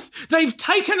both. They've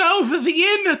taken over the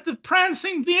inn of the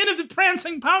Prancing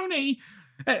Pony.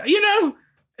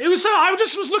 It was. I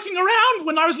just was looking around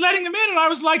when I was letting them in, and I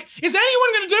was like, "Is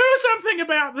anyone going to do something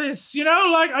about this?"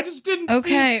 I just didn't.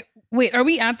 Okay, wait. Are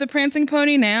we at the Prancing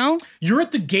Pony now? You're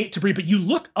at the gate to Bree, but you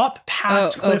look up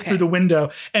past Cliff through the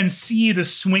window and see the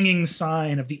swinging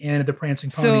sign of the inn of the Prancing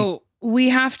Pony. So we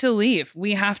have to leave.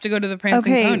 We have to go to the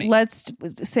Prancing Pony. Okay, let's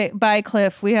say bye,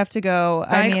 Cliff. We have to go.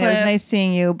 Bye, Cliff. It was nice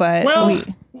seeing you, but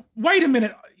wait a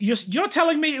minute. You're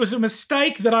telling me it was a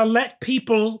mistake that I let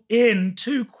people in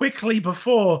too quickly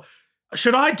before.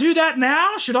 Should I do that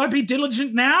now? Should I be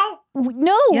diligent now?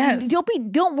 No, yes.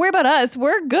 Don't worry about us.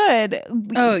 We're good.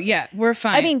 Oh yeah, we're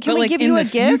fine. I mean, can we give you a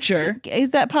gift?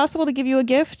 Is that possible to give you a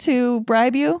gift to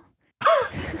bribe you?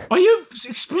 Are you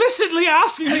explicitly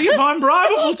asking me if I'm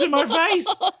bribable to my face?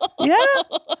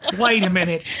 Yeah. Wait a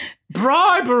minute.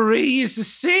 Bribery is a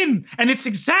sin, and it's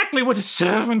exactly what a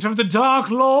servant of the Dark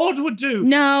Lord would do.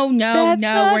 No.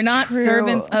 We're not true.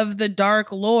 Servants of the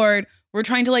Dark Lord. We're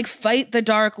trying to fight the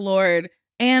Dark Lord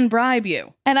and bribe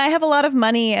you. And I have a lot of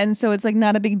money, and so it's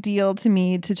not a big deal to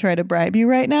me to try to bribe you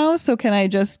right now. So can I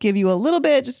just give you a little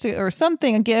bit, or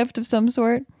something, a gift of some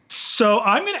sort? So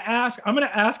I'm going to ask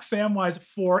Samwise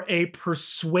for a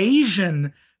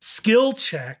persuasion skill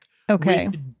check. Okay.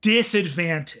 With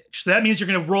disadvantage. So that means you're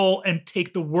going to roll and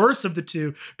take the worst of the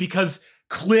two because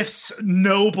Cliff's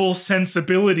noble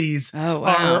sensibilities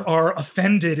are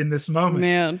offended in this moment.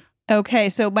 Man. Okay,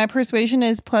 so my persuasion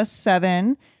is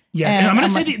 +7. Yes, and I'm going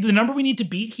to say the number we need to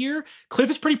beat here, Cliff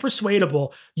is pretty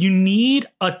persuadable. You need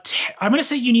I'm going to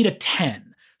say you need a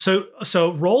 10.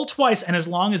 So roll twice, and as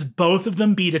long as both of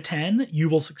them beat a 10, you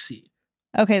will succeed.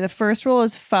 Okay, the first roll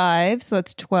is 5, so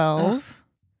that's 12.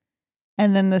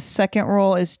 And then the second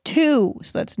roll is 2,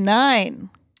 so that's 9.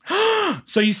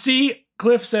 So you see,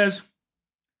 Cliff says,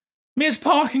 Miss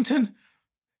Parkington,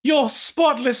 your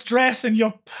spotless dress and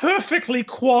your perfectly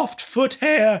coiffed foot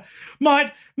hair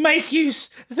might make you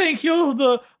think you're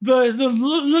the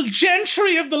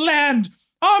gentry of the land.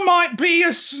 I might be a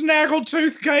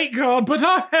snaggletooth gate guard, but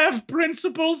I have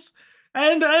principles,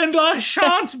 and I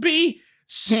shan't be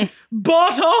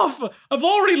bought off. I've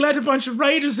already let a bunch of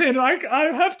raiders in. I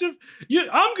have to.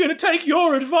 I'm going to take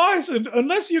your advice, and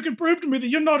unless you can prove to me that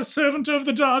you're not a servant of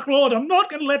the Dark Lord, I'm not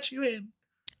going to let you in.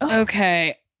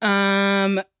 Okay.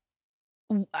 I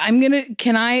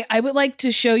would like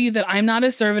to show you that I'm not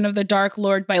a servant of the Dark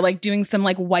Lord by doing some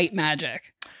white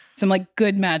magic. Some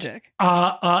good magic.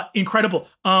 Incredible.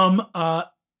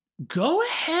 Go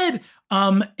ahead.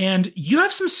 And you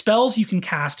have some spells you can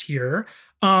cast here.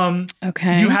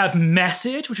 Okay. You have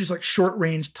message, which is short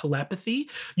range telepathy.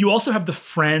 You also have the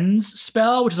friends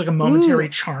spell, which is a momentary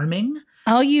charming.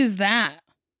 I'll use that.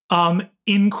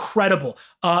 Incredible.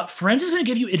 Friends is going to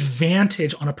give you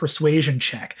advantage on a persuasion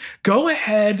check. Go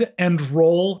ahead and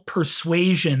roll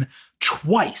persuasion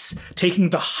twice, taking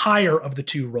the higher of the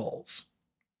two rolls.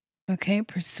 Okay,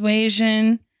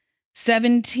 persuasion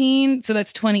 17, so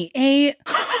that's 28.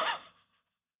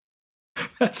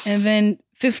 And then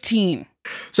 15.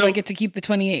 So I get to keep the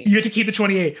 28. You get to keep the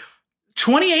 28.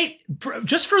 28,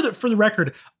 just for the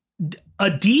record, a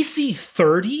DC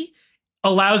 30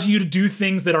 allows you to do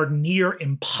things that are near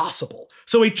impossible.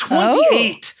 So a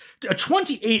 28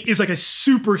 is like a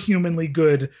superhumanly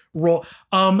good roll.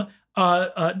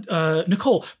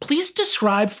 Nicole, please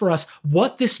describe for us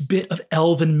what this bit of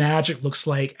elven magic looks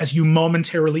like as you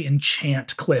momentarily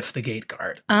enchant Cliff, the gate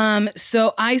guard.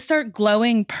 So I start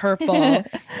glowing purple,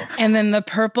 and then the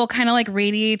purple kind of like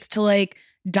radiates to like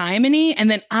diamond-y, and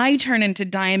then I turn into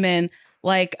diamond,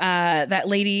 like that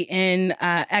lady in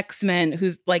X-Men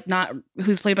who's played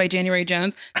by January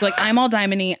Jones. So like I'm all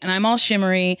diamond-y and I'm all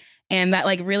shimmery, and that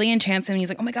like really enchants him. He's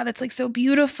like, oh my God, that's like so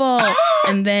beautiful.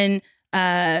 And then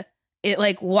it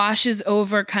like washes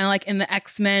over kind of like in the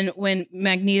X-Men when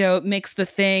Magneto makes the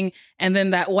thing, and then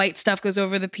that white stuff goes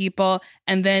over the people,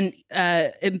 and then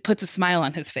it puts a smile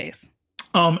on his face.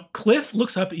 Cliff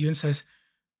looks up at you and says,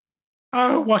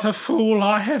 "Oh, what a fool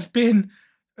I have been.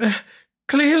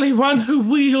 Clearly one who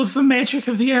wields the magic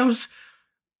of the elves.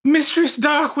 Mistress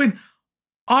Darkwing,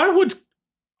 I would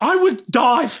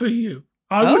die for you.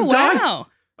 I would die.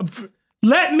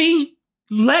 Let me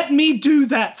do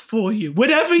that for you.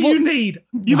 Whatever you need.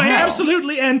 You may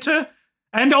absolutely enter.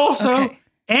 And also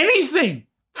anything.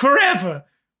 Forever.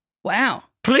 Wow.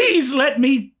 Please let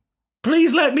me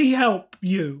help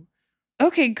you."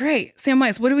 Okay, great.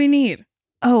 Samwise, what do we need?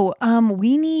 Oh,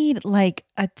 we need like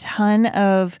a ton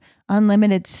of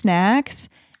unlimited snacks,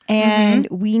 and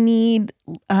we need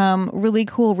really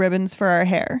cool ribbons for our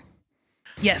hair.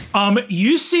 Yes.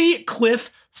 You see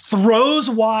Cliff throws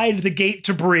wide the gate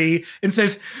to Bree and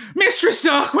says, "Mistress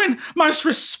Darkwing, most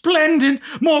resplendent,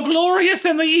 more glorious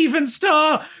than the even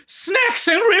star, snacks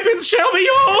and ribbons shall be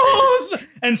yours,"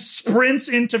 and sprints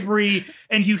into Bree,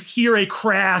 and you hear a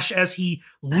crash as he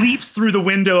leaps through the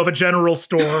window of a general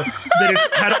store that has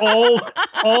had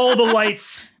all the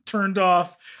lights turned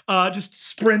off. Just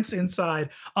sprints inside.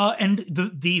 And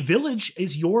the village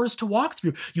is yours to walk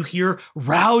through. You hear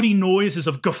rowdy noises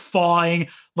of guffawing,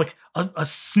 like a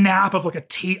snap of like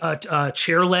a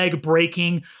chair leg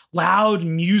breaking, loud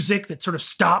music that sort of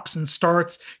stops and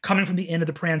starts coming from the end of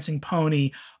the prancing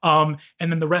pony. And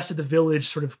then the rest of the village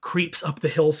sort of creeps up the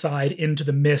hillside into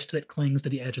the mist that clings to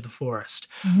the edge of the forest.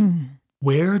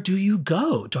 Where do you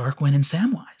go, Darkwing and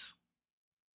Samwise?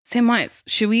 Samwise,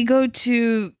 should we go get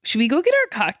our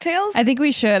cocktails? I think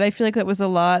we should. I feel like that was a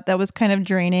lot. That was kind of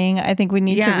draining. I think we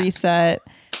need to reset.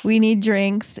 We need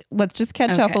drinks. Let's just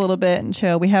catch up a little bit and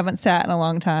chill. We haven't sat in a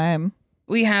long time.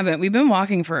 We haven't. We've been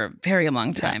walking for a very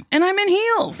long time. And I'm in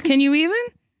heels. Can you even?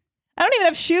 I don't even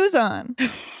have shoes on.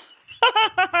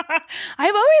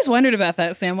 I've always wondered about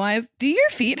that, Samwise. Do your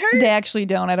feet hurt? They actually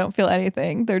don't. I don't feel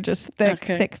anything. They're just thick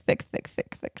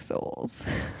soles.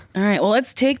 All right, well,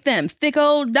 let's take them thick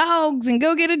old dogs and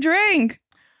go get a drink.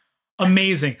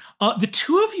 Amazing. The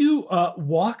two of you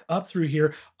walk up through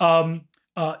here.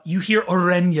 You hear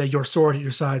Orenya, your sword at your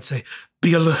side, say,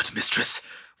 "Be alert, mistress.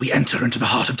 We enter into the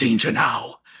heart of danger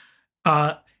now."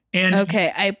 And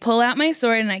okay, I pull out my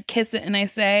sword and I kiss it and I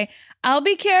say, "I'll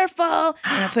be careful,"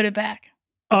 and I put it back.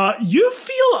 You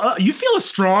feel a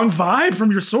strong vibe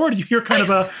from your sword. You hear kind of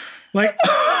a like,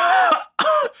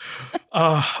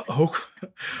 oh,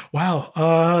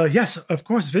 wow. Yes, of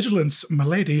course, vigilance, my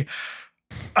lady.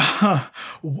 And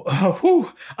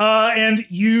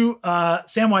you,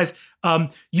 Samwise,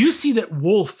 you see that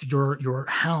Wolf, your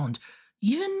hound,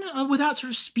 even without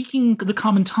sort of speaking the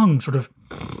common tongue, sort of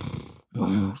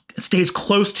stays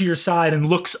close to your side and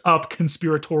looks up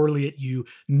conspiratorially at you,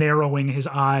 narrowing his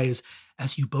eyes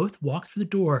as you both walk through the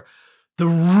door. The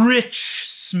rich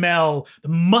smell, the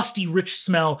musty, rich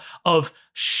smell of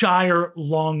Shire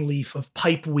longleaf, of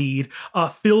pipeweed,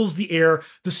 fills the air.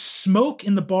 The smoke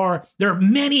in the bar, there are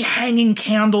many hanging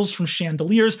candles from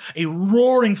chandeliers, a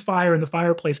roaring fire in the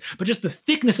fireplace, but just the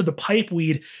thickness of the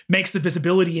pipeweed makes the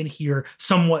visibility in here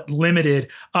somewhat limited.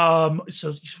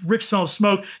 So rich smell of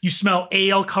smoke. You smell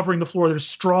ale covering the floor. There's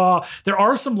straw. There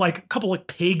are some like a couple like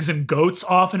pigs and goats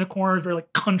off in a corner, very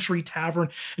like country tavern,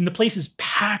 and the place is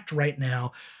packed right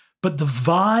now. But the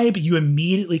vibe you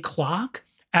immediately clock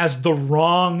as the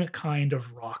wrong kind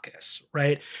of raucous,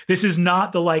 right? This is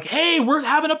not the like, hey, we're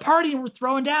having a party and we're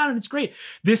throwing down and it's great.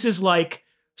 This is like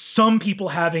some people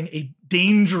having a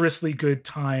dangerously good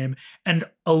time and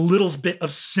a little bit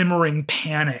of simmering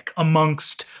panic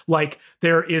amongst, like,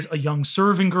 there is a young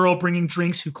serving girl bringing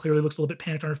drinks who clearly looks a little bit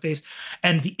panicked on her face.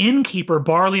 And the innkeeper,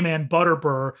 Barleyman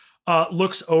Butterbur,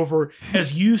 looks over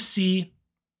as you see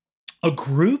a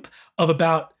group of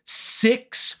about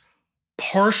 6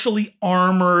 partially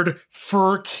armored,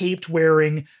 fur-caped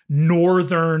wearing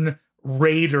northern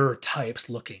raider types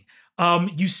looking.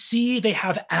 You see they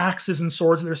have axes and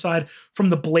swords on their side. From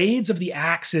the blades of the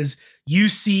axes, you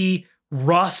see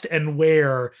rust and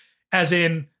wear, as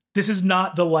in, this is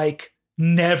not the, like,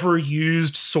 never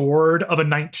used sword of a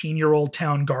 19-year-old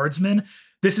town guardsman.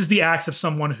 This is the axe of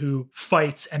someone who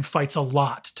fights and fights a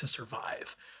lot to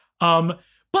survive.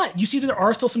 But you see that there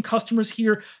are still some customers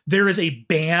here. There is a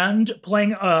band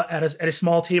playing at a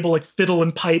small table, like fiddle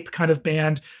and pipe kind of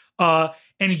band.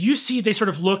 And you see they sort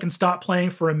of look and stop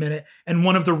playing for a minute. And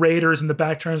one of the raiders in the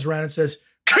back turns around and says,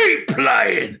 "Keep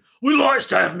playing. We like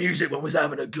to have music when we're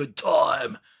having a good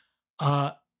time."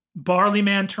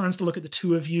 Barleyman turns to look at the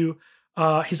two of you.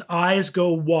 His eyes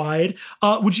go wide.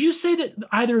 Would you say that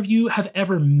either of you have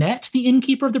ever met the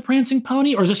innkeeper of the Prancing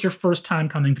Pony, or is this your first time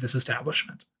coming to this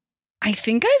establishment? I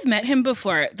think I've met him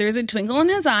before. There's a twinkle in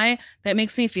his eye that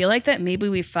makes me feel like that maybe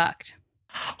we fucked.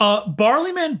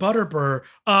 Barleyman Butterbur,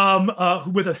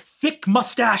 who with a thick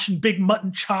mustache and big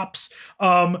mutton chops,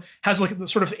 has like the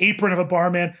sort of apron of a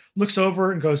barman, looks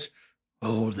over and goes,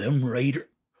 "Oh, them raider.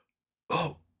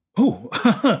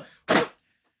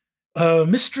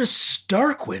 Mistress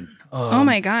Starkwin. Oh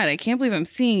my God, I can't believe I'm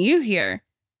seeing you here.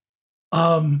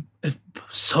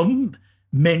 Some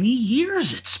many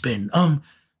years it's been.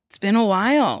 It's been a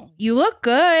while. You look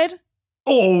good.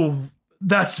 Oh,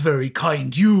 that's very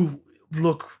kind. You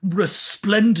look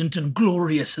resplendent and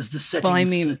glorious as the settings. Well, I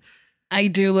mean, I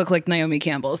do look like Naomi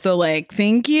Campbell, so, like,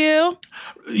 thank you.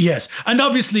 Yes, and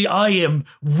obviously I am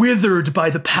withered by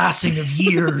the passing of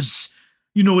years.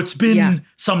 You know, it's been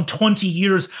some 20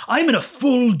 years. I'm in a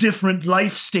full different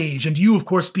life stage, and you, of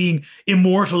course, being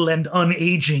immortal and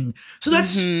unaging. So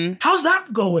that's, how's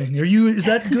that going? Is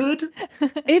that good?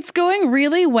 It's going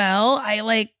really well. I,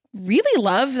 like, really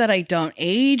love that I don't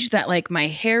age, that, like, my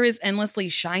hair is endlessly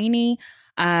shiny.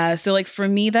 So, like, for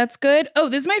me, that's good. Oh,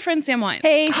 this is my friend Sam Wine.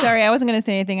 Hey, sorry, I wasn't going to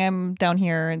say anything. I'm down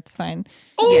here. It's fine.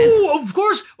 Oh, yeah. Of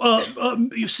course. Young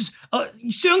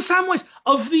Samwise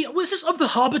of the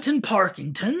Hobbiton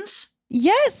Parkingtons.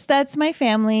 Yes, that's my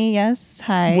family. Yes,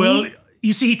 hi. Well,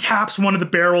 you see, he taps one of the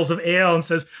barrels of ale and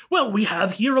says, "Well, we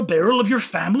have here a barrel of your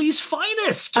family's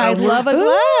finest. I'd love a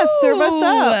glass. Serve us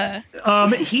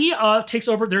up." He takes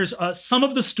over. There's some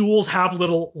of the stools have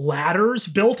little ladders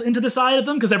built into the side of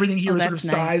them because everything here is sort of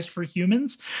sized for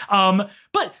humans.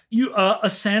 But you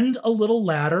ascend a little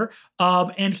ladder,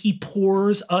 and he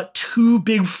pours 2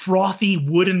 big frothy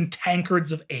wooden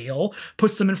tankards of ale,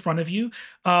 puts them in front of you,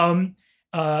 and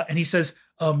he says,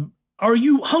 "Are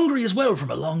you hungry as well from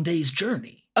a long day's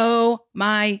journey?" Oh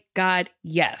my God,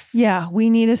 yes. Yeah, we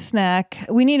need a snack.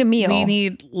 We need a meal. We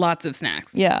need lots of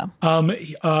snacks. Yeah.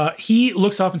 He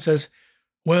looks up and says,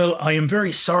 "Well, I am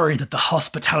very sorry that the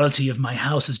hospitality of my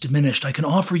house is diminished. I can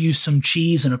offer you some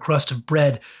cheese and a crust of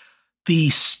bread.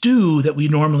 The stew that we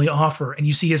normally offer," and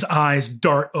you see his eyes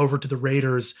dart over to the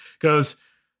raiders, goes,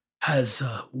 "has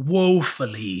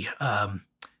woefully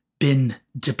been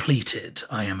depleted,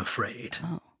 I am afraid."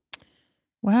 Oh.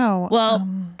 Wow. Well,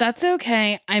 that's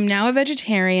okay. I'm now a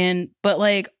vegetarian, but,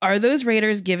 like, are those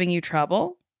raiders giving you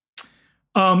trouble?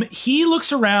 He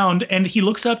looks around and he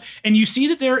looks up and you see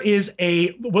that there is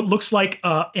what looks like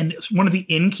one of the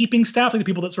innkeeping staff, like the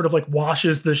people that sort of like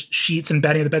washes the sheets and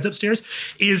bedding of the beds upstairs,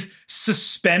 is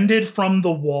suspended from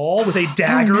the wall with a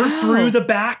dagger through the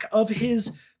back of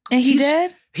his. And he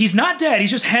dead? He's not dead.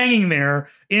 He's just hanging there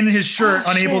in his shirt,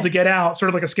 unable to get out, sort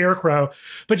of like a scarecrow.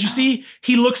 But you see,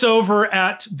 he looks over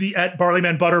at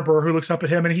Barleyman Butterbur, who looks up at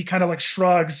him, and he kind of like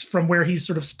shrugs from where he's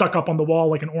sort of stuck up on the wall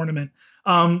like an ornament.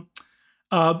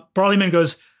 Barleyman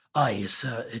goes, "Aye,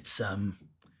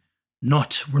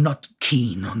 we're not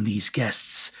keen on these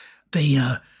guests. They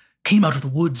came out of the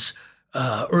woods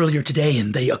earlier today,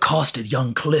 and they accosted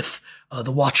young Cliff,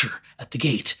 the watcher at the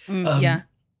gate.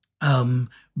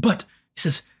 But he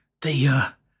says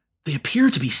they appear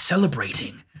to be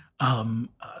celebrating.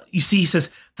 You see, he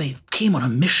says they came on a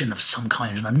mission of some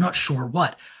kind, and I'm not sure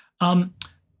what.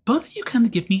 Both of you kind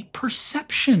of give me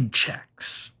perception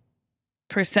checks."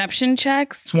 Perception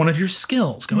checks? It's one of your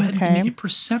skills. Go ahead and give me a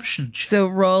perception check. So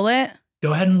roll it?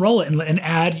 Go ahead and roll it and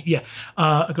add. Yeah.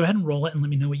 Go ahead and roll it and let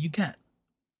me know what you get.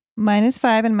 Mine is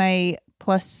 5 and my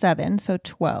plus 7, so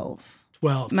 12.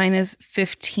 12. Mine is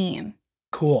 15.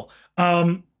 Cool.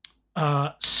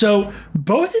 So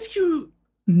both of you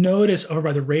notice over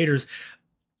by the Raiders,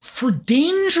 for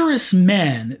dangerous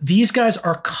men, these guys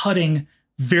are cutting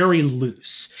very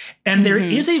loose. And there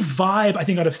is a vibe, I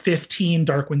think, out of 15,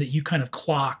 Darkwing, that you kind of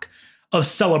clock of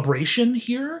celebration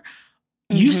here.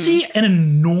 You see an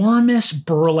enormous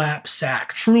burlap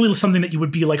sack, truly something that you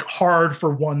would be like hard for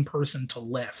one person to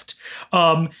lift.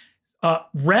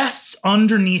 Rests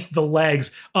underneath the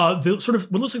legs. The sort of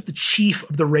what looks like the chief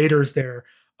of the Raiders there.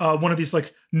 One of these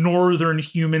like northern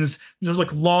humans, there's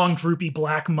like long droopy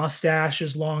black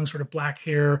mustaches, long sort of black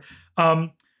hair.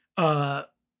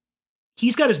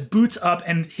 He's got his boots up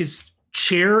and his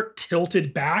chair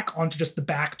tilted back onto just the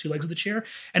back two legs of the chair.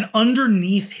 And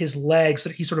underneath his legs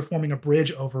that he's sort of forming a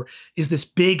bridge over is this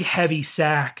big heavy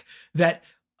sack that,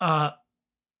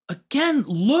 again,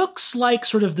 looks like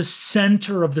sort of the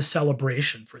center of the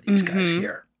celebration for these guys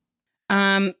here.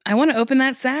 I want to open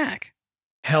that sack.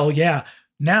 Hell yeah.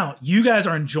 Now, you guys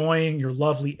are enjoying your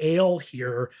lovely ale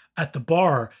here at the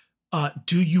bar.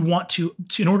 Do you want to,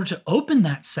 in order to open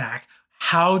that sack,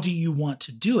 how do you want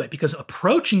to do it? Because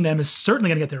approaching them is certainly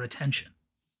going to get their attention.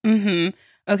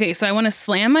 Okay, so I want to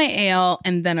slam my ale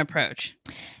and then approach.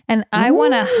 And I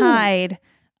want to hide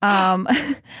on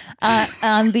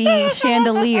the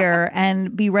chandelier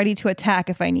and be ready to attack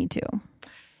if I need to.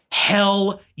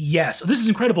 Hell yes. This is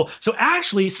incredible. So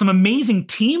actually some amazing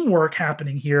teamwork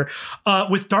happening here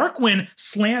with Darkwing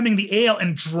slamming the ale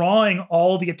and drawing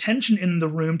all the attention in the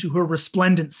room to her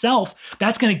resplendent self.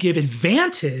 That's going to give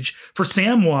advantage for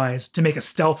Samwise to make a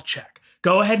stealth check.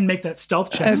 Go ahead and make that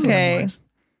stealth check. Okay. Samwise.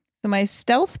 So my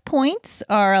stealth points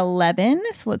are 11.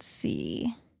 So let's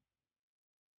see.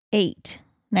 8.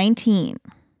 19.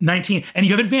 19. And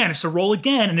you have advantage. So roll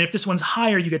again. And if this one's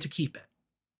higher, you get to keep it.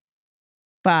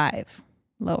 5.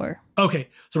 Lower. Okay,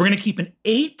 so we're going to keep an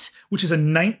 8, which is a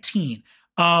 19.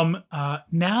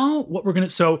 Now what we're going to,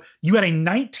 so you had a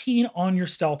 19 on your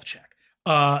stealth check.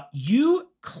 You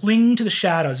cling to the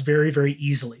shadows very, very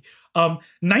easily.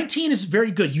 19 is very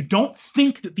good. You don't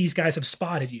think that these guys have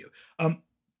spotted you.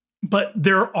 But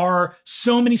there are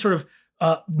so many sort of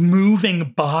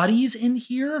moving bodies in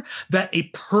here that a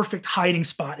perfect hiding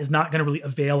spot is not going to really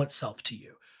avail itself to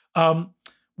you.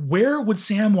 Where would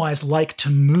Samwise like to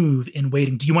move in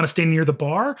waiting? Do you want to stay near the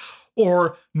bar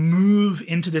or move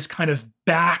into this kind of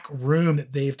back room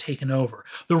that they've taken over?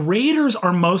 The Raiders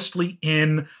are mostly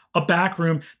in a back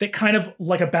room that kind of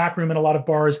like a back room in a lot of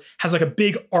bars has like a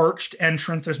big arched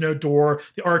entrance. There's no door.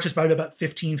 The arch is probably about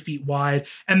 15 feet wide.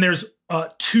 And there's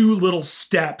 2 little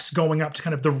steps going up to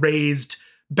kind of the raised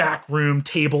back room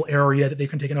table area that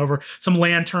they've taken over. Some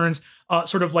lanterns,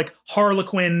 sort of like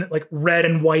Harlequin, like red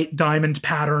and white diamond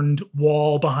patterned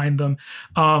wall behind them.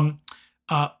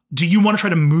 Do you want to try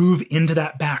to move into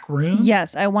that back room?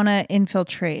 Yes, I want to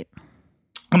infiltrate.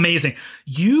 Amazing.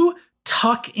 You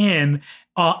tuck in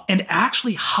and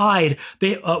actually hide.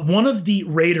 One of the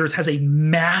Raiders has a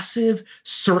massive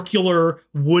circular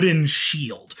wooden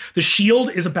shield. The shield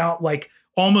is about like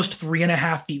almost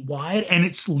 3.5 feet wide, and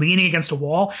it's leaning against a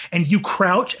wall, and you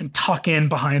crouch and tuck in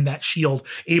behind that shield,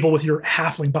 able with your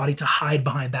halfling body to hide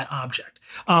behind that object.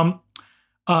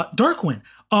 Darkwing,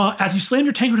 as you slam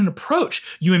your tankard and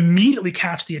approach, you immediately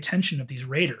catch the attention of these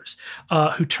Raiders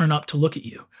who turn up to look at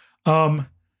you. One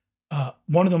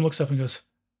of them looks up and goes,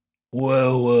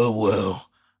 Well,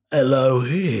 hello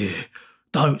here.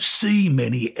 Don't see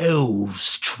many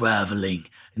elves travelling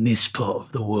in this part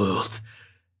of the world.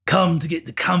 Come to get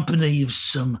the company of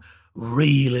some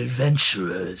real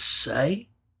adventurers, eh?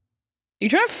 You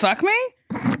trying to fuck me?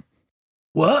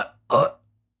 What?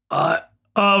 I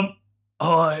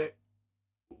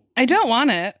don't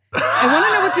want it. I want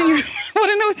to know what's in your. I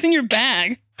want to know what's in your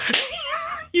bag.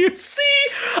 You see,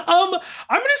 I'm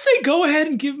gonna say go ahead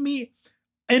and give me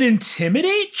an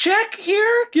intimidate check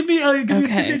here. Give me an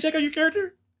intimidate check on your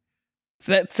character.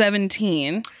 So that's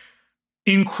 17.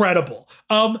 Incredible.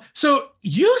 So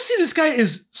you see this guy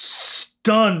is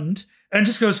stunned and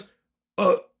just goes,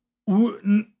 I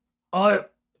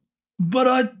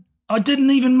didn't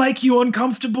even make you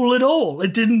uncomfortable at all.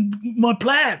 It didn't, my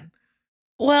plan.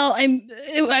 Well,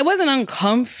 I wasn't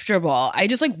uncomfortable. I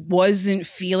just like wasn't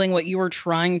feeling what you were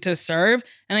trying to serve.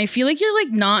 And I feel like you're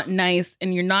like not nice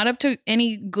and you're not up to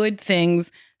any good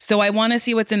things. So I want to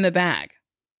see what's in the bag.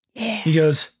 Yeah. He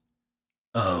goes,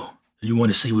 oh, you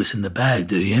want to see what's in the bag,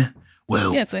 do you?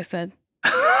 Well, yeah, that's what I said.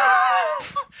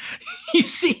 You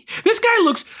see, this guy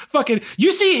looks fucking,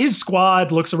 you see his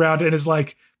squad looks around and is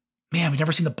like, man, we've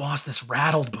never seen the boss this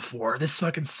rattled before. This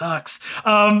fucking sucks.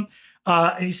 And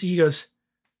you see, he goes,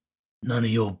 none of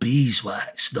your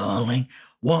beeswax, darling.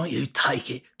 Why don't you take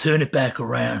it, turn it back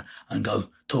around, and go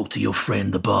talk to your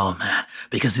friend, the barman?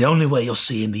 Because the only way you're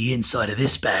seeing the inside of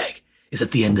this bag is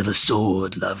at the end of a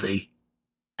sword, lovey.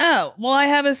 Oh, well, I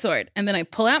have a sword. And then I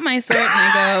pull out my sword and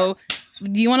I go,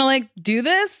 do you want to, do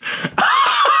this?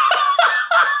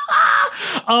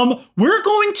 We're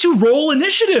going to roll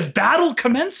initiative. Battle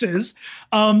commences.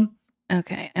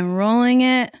 Okay, I'm rolling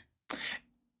it.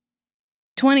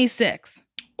 26.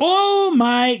 Oh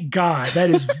my God, that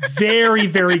is very,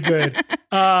 very good.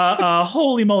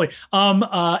 Holy moly.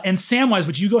 And Samwise,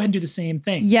 would you go ahead and do the same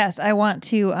thing? Yes, I want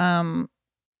to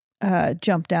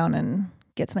jump down and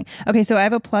get something. Okay, so I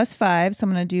have a +5, so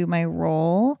I'm going to do my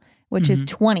roll, which is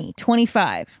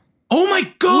 25. Oh my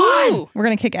God! Ooh. We're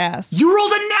going to kick ass. You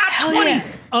rolled a nat 20!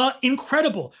 Yeah.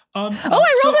 Incredible. I rolled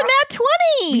a nat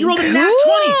 20! You rolled a nat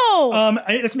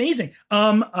 20! That's amazing.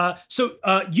 So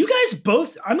you guys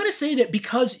both, I'm going to say that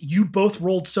because you both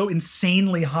rolled so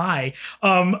insanely high,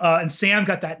 and Sam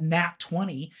got that nat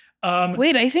 20.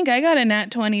 Wait, I think I got a nat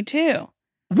 20 too.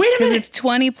 Wait a minute! It's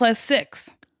 20 + 6.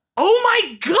 Oh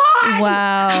my God!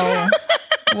 Wow.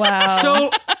 Wow.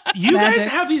 So you Magic. guys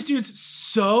have these dudes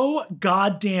so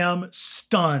goddamn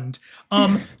stunned.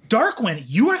 Darkwing,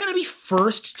 you are going to be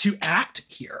first to act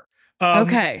here.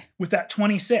 Okay. With that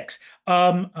 26.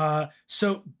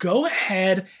 So go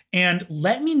ahead and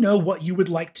let me know what you would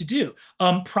like to do.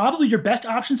 Probably your best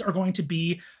options are going to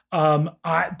be I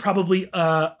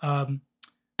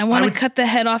want to cut the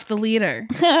head off the leader.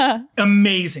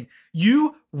 Amazing.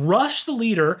 You rush the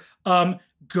leader.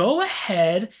 Go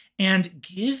ahead and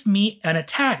give me an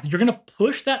attack. You're going to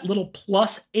push that little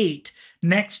 +8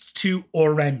 next to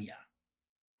Orenya.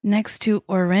 Next to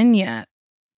Orenya.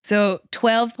 So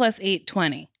 12 + 8,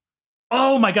 20.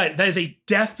 Oh my God, that is a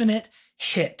definite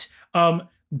hit.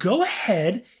 Go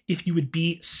ahead, if you would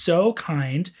be so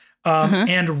kind,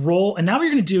 and roll. And now what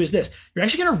you're going to do is this. You're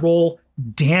actually going to roll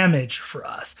damage for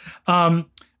us. And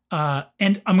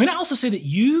I'm going to also say that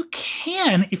you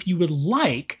can, if you would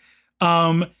like,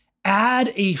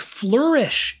 add a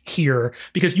flourish here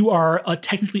because you are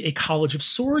technically a College of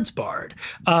Swords bard.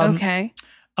 Okay.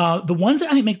 The ones that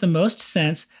I think make the most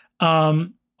sense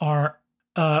would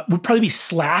probably be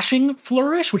slashing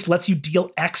flourish, which lets you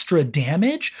deal extra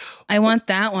damage. I want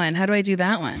that one. How do I do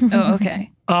that one? Oh,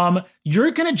 okay. You're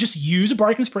going to just use a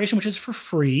bardic inspiration, which is for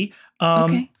free.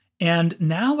 Okay. And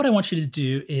now what I want you to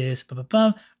do is,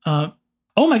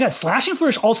 oh my God, slashing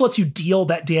flourish also lets you deal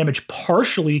that damage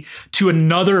partially to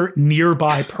another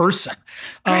nearby person.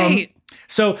 Great.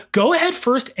 So go ahead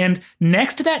first, and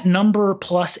next to that number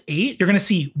 +8, you're going to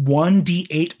see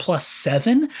 1d8 +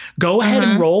 7. Go ahead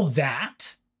and roll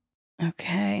that.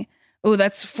 Okay. Oh,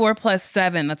 that's 4 +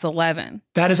 7. That's 11.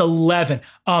 That is 11.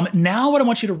 Now what I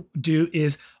want you to do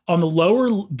is on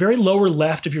the very lower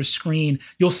left of your screen,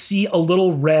 you'll see a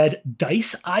little red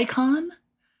dice icon.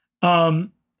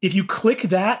 If you click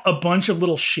that, a bunch of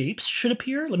little shapes should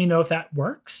appear. Let me know if that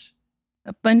works.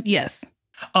 Yes.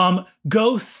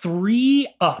 Go 3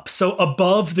 up, so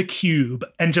above the cube,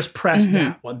 and just press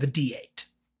that one, the D8.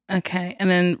 Okay, and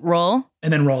then roll?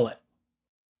 And then roll it.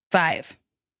 5.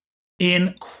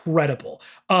 Incredible.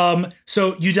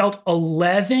 So you dealt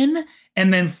 11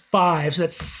 and then 5, so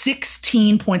that's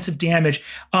 16 points of damage.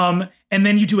 And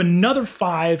then you do another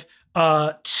 5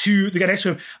 to the guy next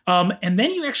to him. And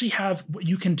then you actually have what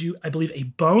you can do, I believe, a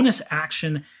bonus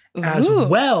action as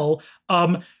well.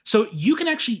 So you can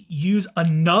actually use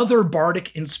another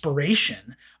bardic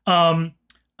inspiration. And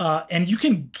you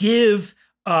can give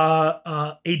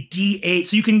a D8.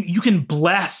 So you can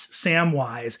bless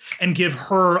Samwise and give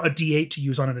her a D8 to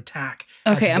use on an attack.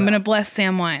 Okay, I'm going to bless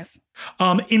Samwise.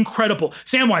 Incredible.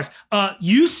 Samwise,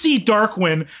 you see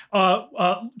Darkwing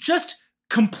just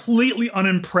completely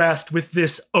unimpressed with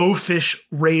this oafish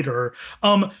raider.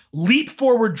 Leap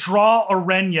forward, draw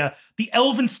Orenya. The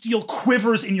elven steel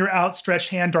quivers in your outstretched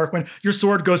hand, Darkwing. Your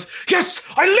sword goes, yes,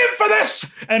 I live for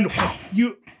this! And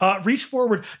you reach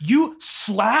forward. You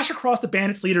slash across the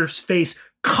bandit's leader's face,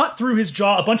 cut through his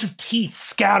jaw. A bunch of teeth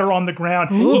scatter on the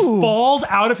ground. Ooh. He falls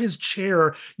out of his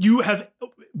chair. You have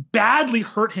badly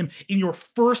hurt him in your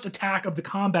first attack of the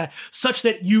combat, such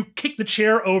that you kick the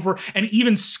chair over and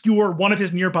even skewer one of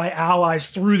his nearby allies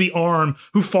through the arm,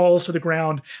 who falls to the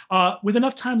ground. With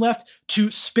enough time left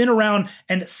to spin around,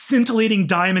 and scintillating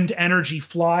diamond energy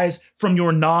flies from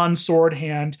your non-sword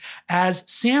hand as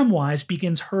Samwise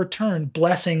begins her turn,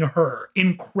 blessing her.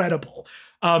 Incredible.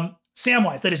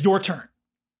 Samwise, that is your turn.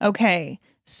 Okay,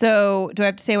 so do I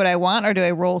have to say what I want, or do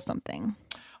I roll something?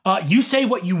 You say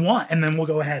what you want, and then we'll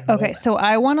go ahead. Okay, so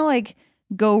I want to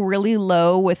go really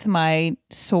low with my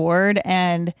sword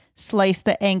and slice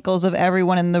the ankles of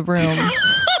everyone in the room.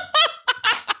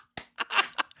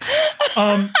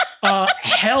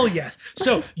 Hell yes.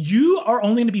 So you are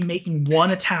only going to be making one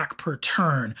attack per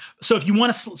turn. So if you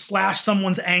want to slash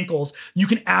someone's ankles, you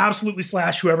can absolutely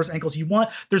slash whoever's ankles you want.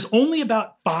 There's only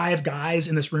about 5 guys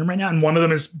in this room right now, and one of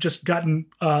them has just gotten,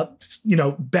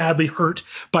 badly hurt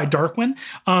by Darkwing.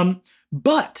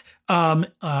 But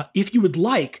if you would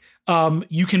like,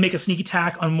 you can make a sneak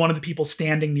attack on one of the people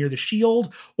standing near the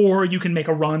shield, or you can make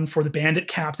a run for the bandit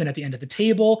captain at the end of the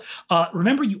table.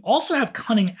 Remember, you also have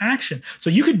cunning action. So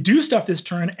you could do stuff this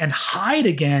turn and hide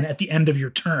again at the end of your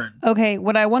turn. Okay,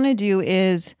 what I want to do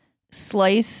is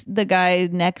slice the guy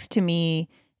next to me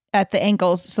at the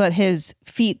ankles so that his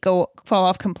feet fall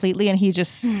off completely and he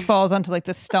just falls onto like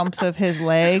the stumps of his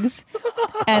legs.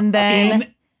 And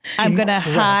then I'm going to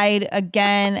hide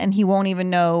again and he won't even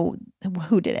know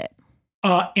who did it.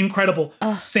 Incredible.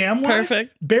 Samwise,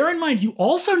 perfect. Bear in mind, you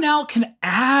also now can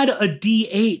add a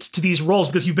D8 to these rolls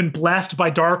because you've been blessed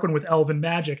by Darkwing with elven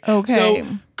magic. Okay. So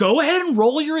go ahead and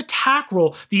roll your attack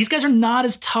roll. These guys are not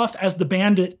as tough as the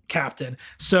bandit captain.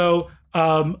 So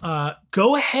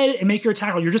go ahead and make your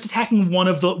attack roll. You're just attacking one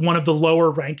of the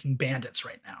lower ranking bandits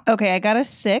right now. Okay, I got a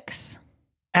 6.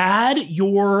 Add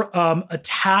your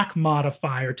attack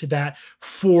modifier to that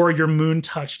for your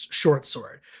moon-touched short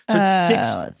sword. So it's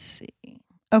 6. Let's see.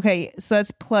 Okay, so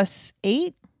that's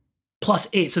 +8?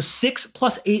 +8. So 6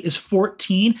 + 8 is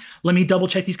 14. Let me double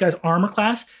check these guys' armor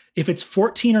class. If it's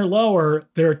 14 or lower,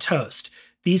 they're toast.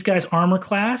 These guys' armor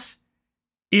class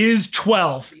is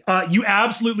 12. You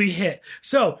absolutely hit.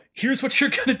 So here's what you're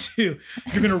going to do.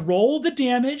 You're going to roll the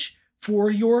damage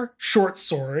for your short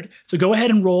sword. So go ahead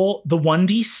and roll the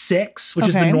 1d6, which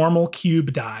is the normal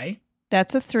cube die.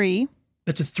 That's a 3.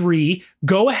 That's a 3.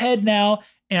 Go ahead now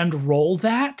and roll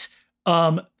that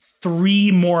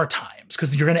 3 more times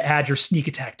because you're going to add your sneak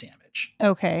attack damage.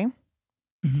 Okay.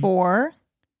 4,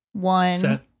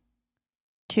 1,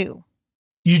 2.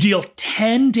 You deal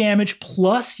 10 damage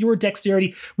plus your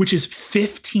dexterity, which is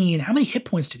 15. How many hit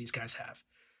points do these guys have?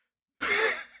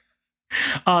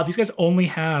 These guys only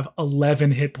have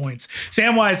 11 hit points.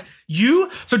 Samwise,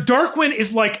 so Darkwing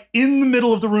is like in the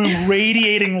middle of the room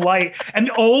radiating light, and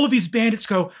all of these bandits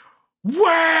go,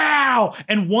 wow!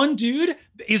 And one dude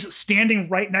is standing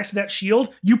right next to that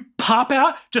shield. You pop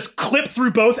out, just clip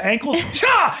through both ankles,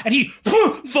 and he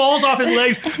falls off his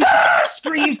legs,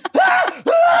 screams,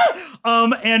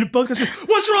 and both guys go,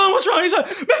 what's wrong? He's like,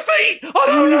 my feet! I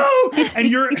don't know! And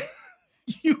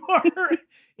you are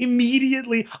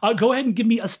immediately, go ahead and give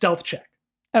me a stealth check.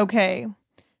 Okay.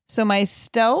 So my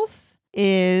stealth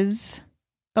is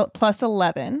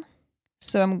 +11.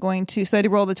 So I'm going to, so I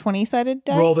roll the 20-sided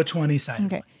die? Roll the 20-sided.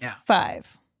 Okay. One. Yeah.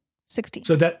 5. 16.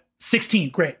 So that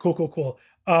 16. Great. Cool.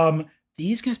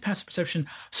 These guys pass perception.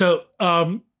 So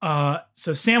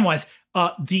Samwise,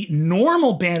 the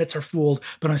normal bandits are fooled,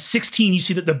 but on 16, you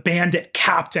see that the bandit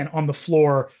captain on the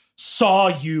floor saw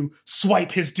you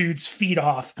swipe his dude's feet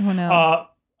off. Oh no.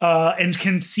 And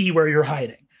can see where you're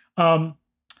hiding.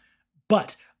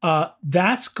 But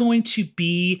that's going to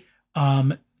be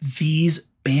these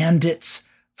bandits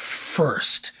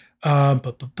first. They're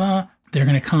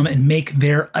going to come and make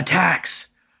their attacks.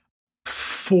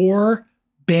 4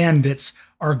 bandits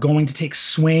are going to take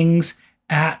swings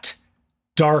at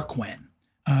Darkwing.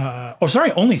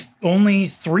 Only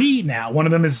 3 now. One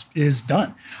of them is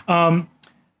done. So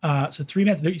 3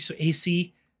 bandits. So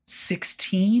AC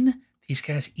 16. These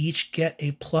guys each get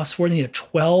a +4. They need a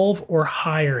 12 or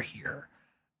higher here.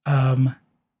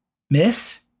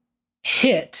 Miss,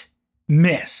 hit,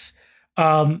 miss.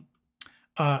 Darkwing,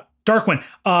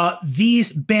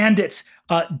 these bandits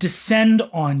descend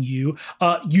on you.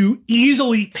 You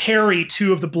easily parry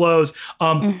 2 of the blows.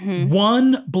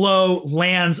 One blow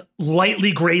lands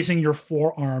lightly grazing your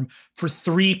forearm for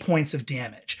 3 points of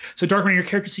damage. So Darkwing, on your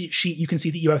character sheet, you can see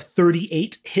that you have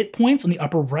 38 hit points on the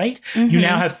upper right. You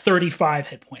now have 35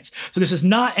 hit points. So this is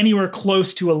not anywhere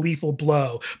close to a lethal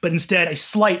blow, but instead a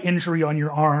slight injury on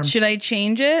your arm. Should I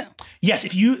change it? Yes,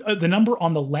 if you the number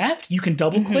on the left, you can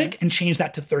double click and change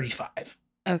that to 35.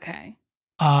 Okay.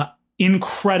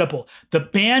 Incredible. The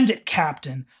bandit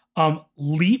captain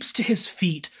leaps to his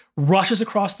feet, rushes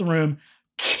across the room,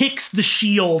 kicks the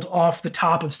shield off the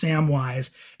top of Samwise,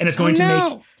 and is going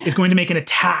to make an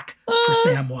attack for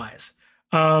Samwise.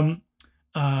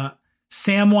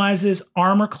 Samwise's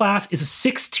armor class is a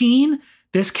 16.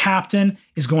 This captain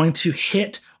is going to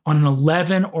hit on an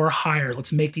 11 or higher.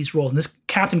 Let's make these rolls. And this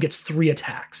captain gets 3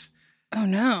 attacks. Oh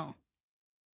no.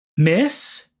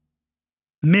 Miss,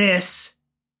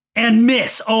 and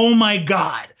miss. Oh my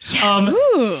God. Yes.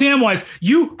 Samwise,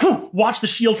 you watch the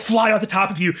shield fly out the top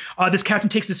of you. This captain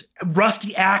takes this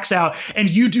rusty axe out, and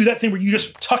you do that thing where you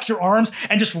just tuck your arms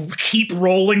and just keep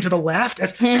rolling to the left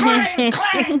as clang,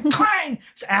 clang, clang.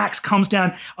 This axe comes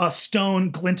down,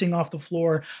 stone glinting off the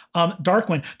floor.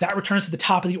 Darkwing, that returns to the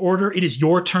top of the order. It is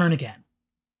your turn again.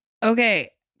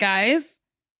 Okay, guys,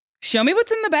 show me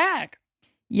what's in the bag.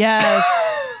 Yes.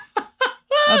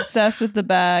 Obsessed with the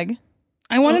bag.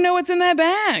 I want to know what's in that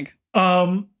bag.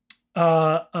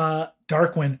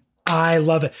 Darkwing, I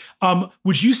love it.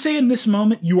 Would you say in this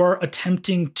moment you are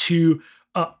attempting to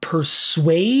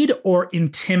persuade or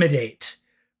intimidate?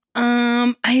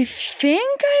 I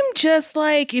think I'm just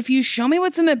like, if you show me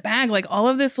what's in the bag, like all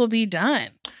of this will be done.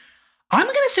 I'm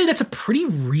going to say that's a pretty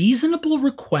reasonable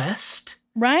request.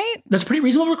 Right? That's a pretty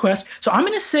reasonable request. So I'm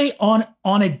going to say on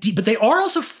a D, but they are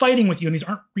also fighting with you, and these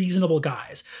aren't reasonable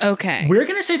guys. Okay. We're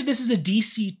going to say that this is a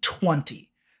DC 20.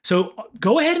 So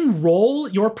go ahead and roll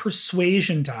your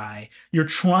persuasion die. You're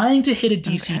trying to hit a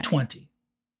DC 20.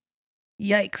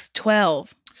 Yikes,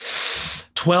 12.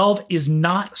 12 is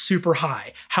not super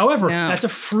high. However, that's a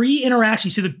free interaction.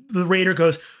 You see the raider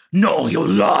goes, "No, your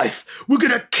life. We're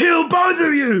going to kill both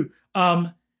of you."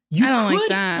 I don't like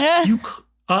that.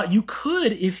 You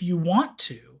could, if you want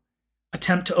to,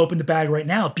 attempt to open the bag right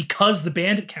now because the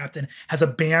bandit captain has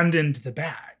abandoned the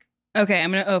bag. Okay,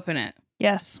 I'm going to open it.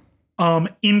 Yes.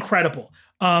 Incredible.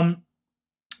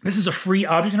 This is a free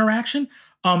object interaction.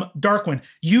 Darkwing,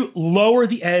 you lower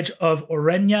the edge of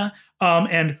Orenya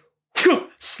and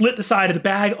slit the side of the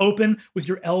bag open with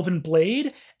your elven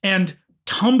blade, and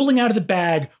tumbling out of the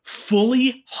bag,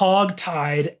 fully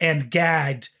hog-tied and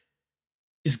gagged,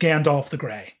 is Gandalf the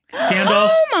Grey. Gandalf.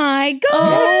 Oh my God.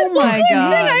 Oh my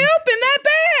God. I opened that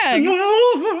bag.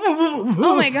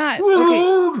 Oh my God.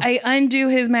 Okay. I undo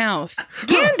his mouth.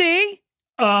 Gandhi.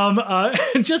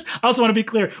 Just, I also want to be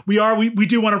clear. We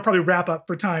do want to probably wrap up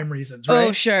for time reasons, right?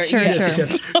 Oh, sure.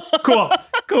 Yes. Cool.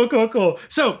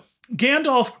 So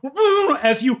Gandalf,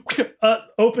 as you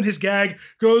open his gag,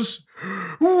 goes,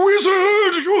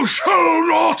 "Wizard, you shall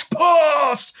not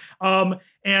pass."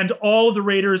 And all of the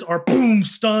raiders are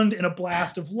stunned in a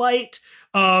blast of light.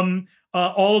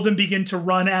 All of them begin to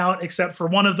run out, except for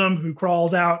one of them who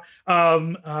crawls out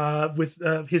with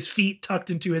his feet tucked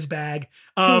into his bag.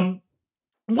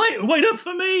 Wait up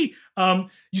for me.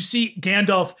 You see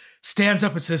Gandalf stands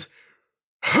up and says,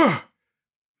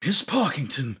 "Miss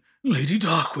Parkington, Lady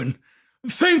Darkwing,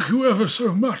 thank you ever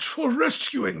so much for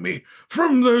rescuing me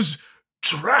from those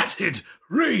dratted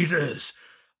raiders.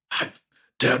 I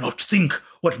dare not think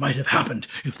what might have happened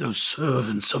if those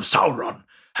servants of Sauron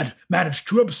had managed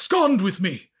to abscond with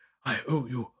me. I owe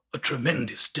you a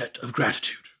tremendous debt of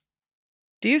gratitude."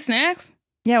 Do you snacks?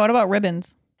 Yeah, what about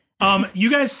ribbons? You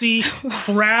guys see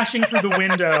crashing through the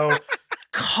window,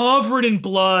 covered in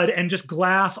blood and just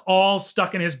glass all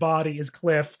stuck in his body, is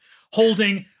Cliff,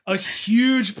 holding a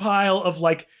huge pile of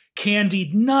like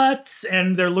candied nuts,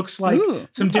 and there looks like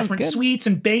some different sweets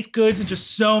and baked goods and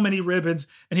just so many ribbons.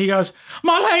 And he goes,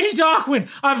 "My Lady Darkwing,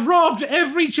 I've robbed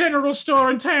every general store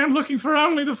in town looking for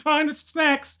only the finest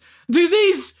snacks. Will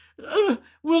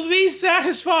these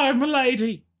satisfy, my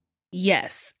lady?"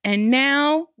 Yes. And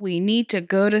now we need to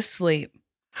go to sleep.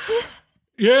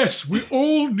 Yes, we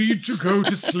all need to go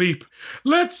to sleep.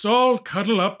 Let's all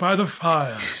cuddle up by the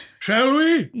fire, shall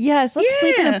we? Yes, let's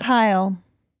sleep in a pile.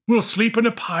 We'll sleep in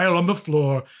a pile on the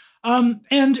floor.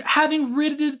 And having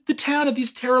ridded the town of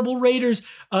these terrible raiders,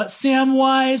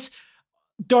 Samwise,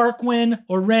 Darkwing,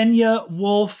 Orenya,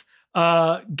 Wolf,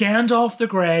 Gandalf the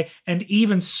Grey, and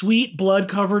even sweet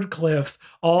blood-covered Cliff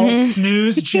all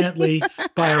snooze gently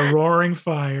by a roaring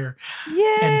fire.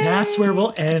 Yay! And that's where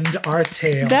we'll end our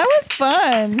tale. That was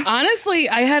fun. Honestly,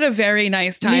 I had a very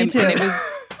nice time. Me too. And it was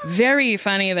very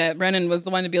funny that Brennan was the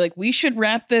one to be like, we should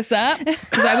wrap this up.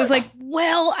 Because I was like,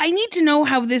 well, I need to know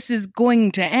how this is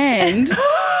going to end.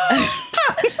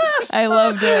 I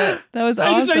loved it. That was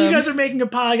awesome. I just know you guys are making a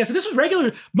podcast. So this was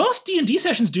regular. Most D&D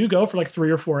sessions do go for like 3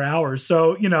 or 4 hours.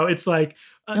 So, it's like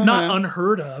not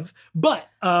unheard of. But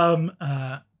yeah,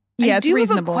 I it's do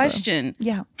reasonable. have a question. Though.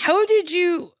 Yeah. How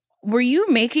were you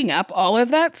making up all of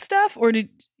that stuff, or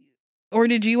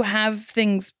did you have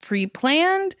things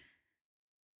pre-planned?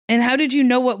 And how did you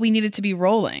know what we needed to be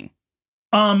rolling?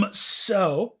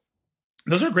 So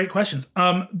those are great questions.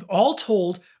 All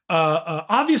told,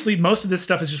 obviously most of this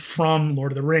stuff is just from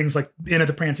Lord of the Rings, like Inn of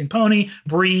the Prancing Pony,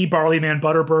 Bree, Barleyman,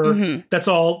 Butterbur. Mm-hmm. That's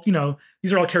all,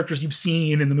 these are all characters you've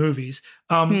seen in the movies.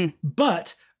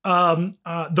 But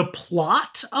the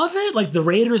plot of it, like the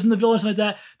raiders and the villains like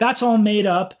that, that's all made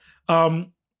up.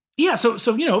 yeah, so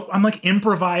I'm like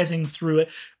improvising through it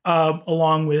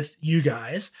along with you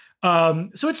guys. So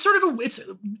it's sort of it's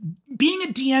being a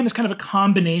DM is kind of a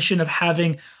combination of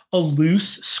having a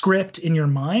loose script in your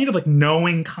mind of like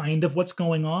knowing kind of what's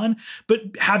going on, but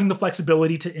having the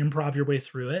flexibility to improv your way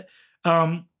through it.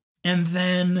 And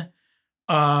then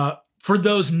for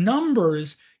those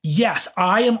numbers, yes,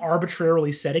 I am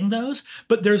arbitrarily setting those,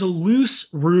 but there's a loose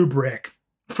rubric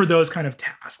for those kind of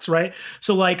tasks, right?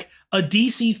 So like a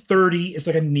DC 30 is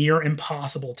like a near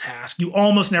impossible task. You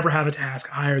almost never have a task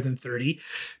higher than 30.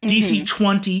 DC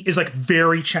 20 is like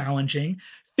very challenging.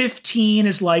 15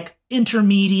 is like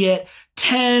intermediate.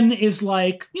 10 is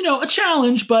like, a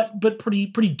challenge, but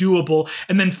pretty doable.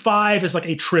 And then 5 is like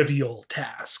a trivial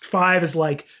task. 5 is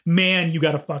like, man, you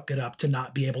got to fuck it up to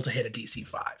not be able to hit a DC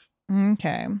 5.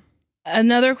 Okay.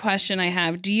 Another question I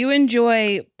have, do you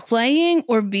enjoy playing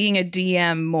or being a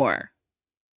DM more?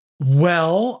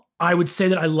 Well, I would say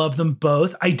that I love them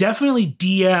both. I definitely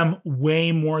DM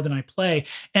way more than I play.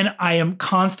 And I am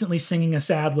constantly singing a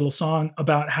sad little song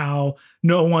about how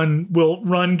no one will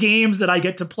run games that I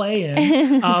get to play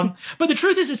in. But the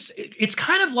truth is, it's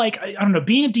kind of like, I don't know,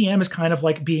 being a DM is kind of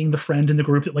like being the friend in the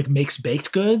group that like makes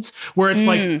baked goods, where it's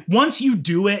like, once you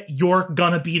do it, you're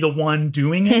gonna be the one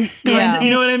doing it. You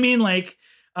know what I mean? Like,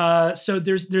 so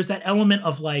there's that element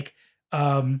of like,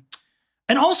 and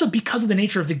also because of the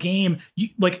nature of the game,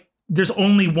 there's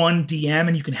only one DM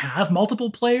and you can have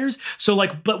multiple players. So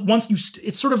like, but once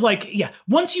it's sort of like,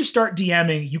 once you start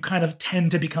DMing, you kind of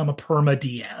tend to become a perma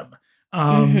DM.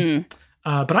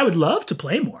 But I would love to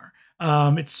play more.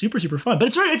 It's super, super fun,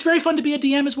 but it's very fun to be a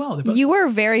DM as well. You were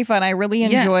very fun. I really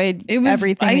enjoyed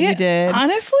everything that you did.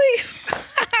 Honestly,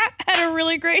 had a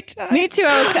really great time. Me too.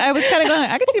 I was kind of going,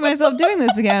 I could see myself doing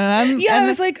this again. And I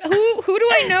was like, who do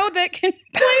I know that can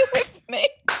play with me?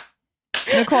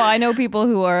 Nicole, I know people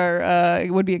who are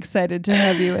would be excited to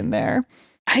have you in there.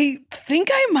 I think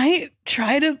I might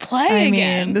try to play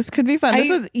again. This could be fun.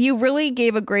 You really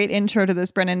gave a great intro to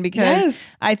this, Brennan, because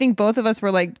I think both of us were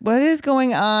like, what is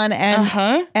going on?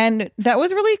 And that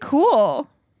was really cool.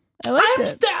 I liked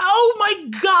it. Oh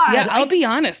my God. Yeah, I'll be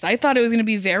honest. I thought it was going to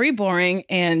be very boring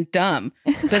and dumb.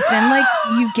 But then like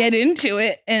you get into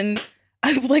it, and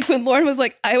I like when Lauren was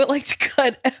like, I would like to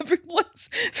cut everyone's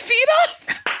feet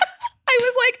off. I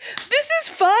was like, this is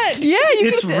fun. Yeah,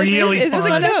 it's really fun.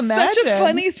 Like, that's such a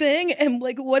funny thing, and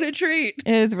like, what a treat.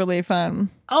 It is really fun.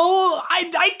 Oh,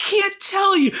 I can't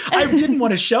tell you. I didn't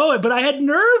want to show it, but I had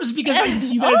nerves because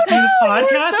you guys do this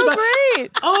podcast. So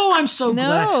great. Oh, I'm so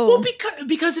glad. Well,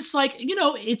 because it's like,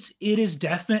 it is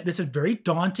definite. It's a very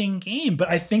daunting game, but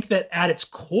I think that at its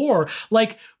core,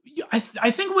 like, I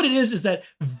think what it is that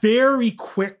very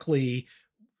quickly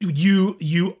you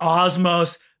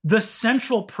osmose the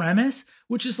central premise,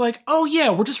 which is like, oh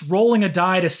yeah, we're just rolling a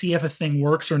die to see if a thing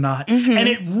works or not. And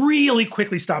it really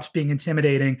quickly stops being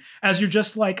intimidating as you're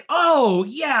just like, oh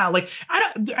yeah, like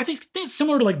I think it's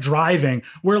similar to like driving,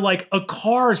 where like a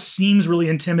car seems really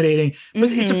intimidating,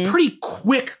 but it's a pretty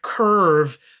quick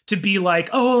curve to be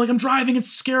like, oh, like I'm driving,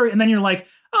 it's scary. And then you're like,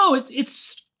 oh, it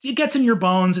gets in your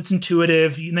bones, it's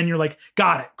intuitive. And then you're like,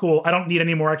 got it, cool. I don't need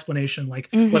any more explanation. Like,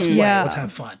 let's play, let's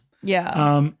have fun.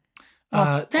 Yeah.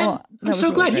 I'm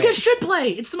so glad. You guys should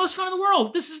play. It's the most fun in the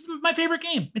world. This is my favorite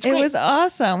game. It's great. It was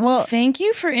awesome. Well, thank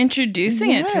you for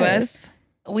introducing it to us.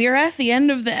 We are at the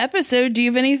end of the episode. Do you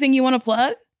have anything you want to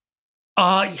plug?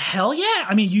 Hell yeah.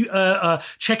 I mean, you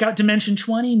check out Dimension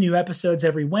 20, new episodes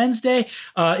every Wednesday.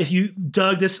 If you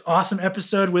dug this awesome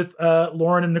episode with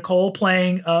Lauren and Nicole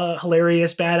playing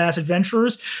hilarious badass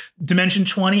adventurers, Dimension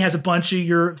 20 has a bunch of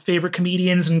your favorite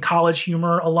comedians and college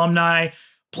humor alumni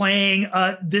playing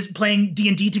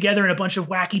D&D together in a bunch of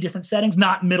wacky different settings,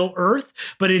 not Middle Earth,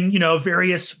 but in,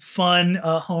 various fun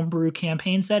homebrew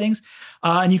campaign settings.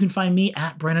 And you can find me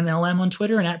at Brennan LM on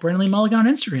Twitter and at Brennan Lee Mulligan on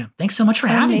Instagram. Thanks so much for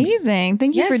having me. Amazing.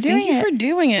 Thank you for doing it. Thank you for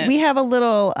doing it. We have a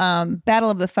little Battle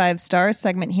of the 5 Stars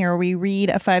segment here where we read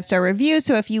a 5-star review.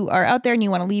 So if you are out there and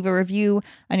you want to leave a review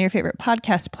on your favorite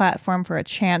podcast platform for a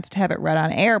chance to have it read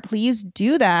on air, please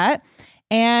do that.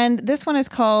 And this one is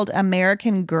called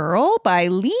American Girl by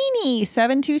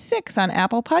Leanie726 on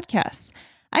Apple Podcasts.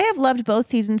 I have loved both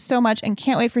seasons so much and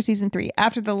can't wait for season 3.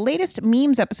 After the latest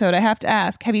memes episode, I have to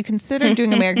ask, have you considered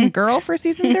doing American Girl for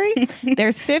season 3?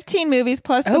 There's 15 movies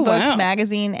plus the books,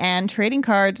 magazine, and trading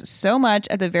cards. So much.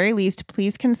 At the very least,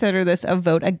 please consider this a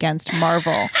vote against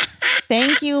Marvel.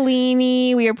 Thank you,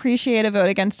 Leanie. We appreciate a vote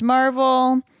against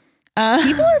Marvel.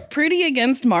 People are pretty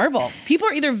against Marvel. People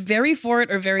are either very for it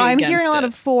or very against it. I'm hearing a lot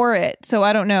of for it, so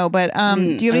I don't know. But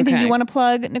do you have anything you want to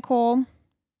plug, Nicole?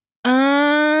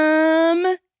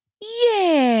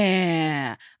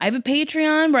 Yeah. I have a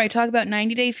Patreon where I talk about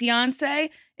 90 Day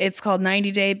Fiancé. It's called 90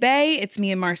 Day Bay. It's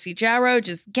me and Marcy Jarrow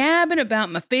just gabbing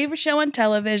about my favorite show on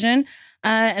television.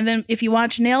 And then if you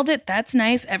watch Nailed It, that's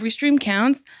nice. Every stream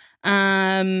counts.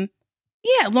 Yeah,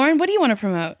 Lauren, what do you want to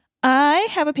promote? I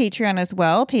have a Patreon as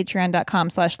well,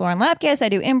 patreon.com/Lauren Lapkus. I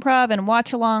do improv and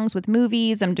watch-alongs with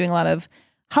movies. I'm doing a lot of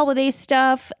holiday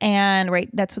stuff, and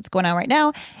that's what's going on right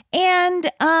now. And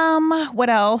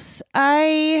what else?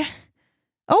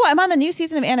 I'm on the new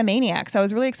season of Animaniacs. I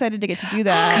was really excited to get to do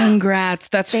that. Congrats.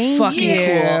 That's fucking cool.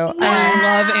 Wow.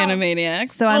 I love Animaniacs.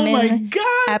 So I'm in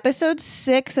episode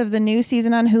 6 of the new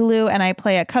season on Hulu, and I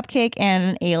play a cupcake and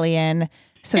an alien.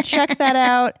 So check that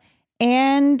out.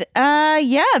 And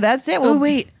that's it. Oh,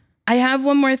 wait. I have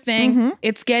one more thing. Mm-hmm.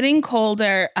 It's getting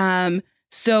colder.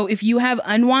 So if you have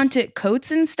unwanted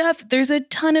coats and stuff, there's a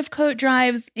ton of coat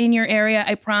drives in your area,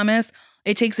 I promise.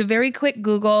 It takes a very quick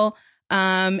Google.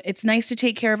 It's nice to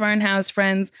take care of our in-house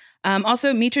friends.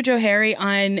 Also, Mitra Johari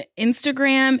on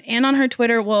Instagram and on her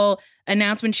Twitter will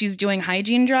announce when she's doing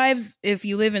hygiene drives. If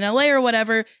you live in LA or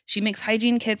whatever, she makes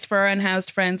hygiene kits for our unhoused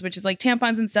friends, which is like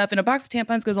tampons and stuff. And a box of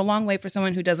tampons goes a long way for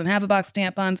someone who doesn't have a box of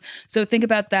tampons. So think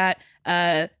about that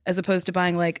as opposed to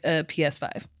buying like a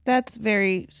PS5. That's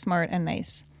very smart and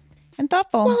nice and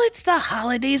thoughtful. Well, it's the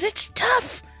holidays. It's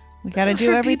tough. We got to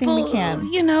do everything people, we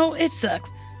can. You know, it sucks.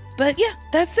 But yeah,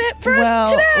 that's it for us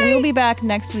today. We'll be back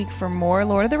next week for more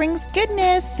Lord of the Rings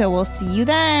goodness. So we'll see you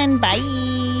then. Bye.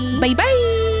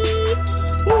 Bye-bye.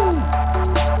 Woo.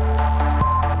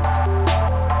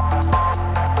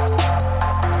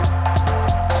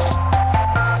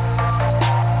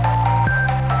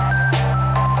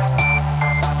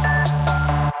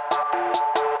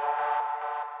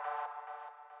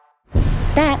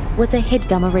 That was a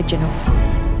HeadGum original.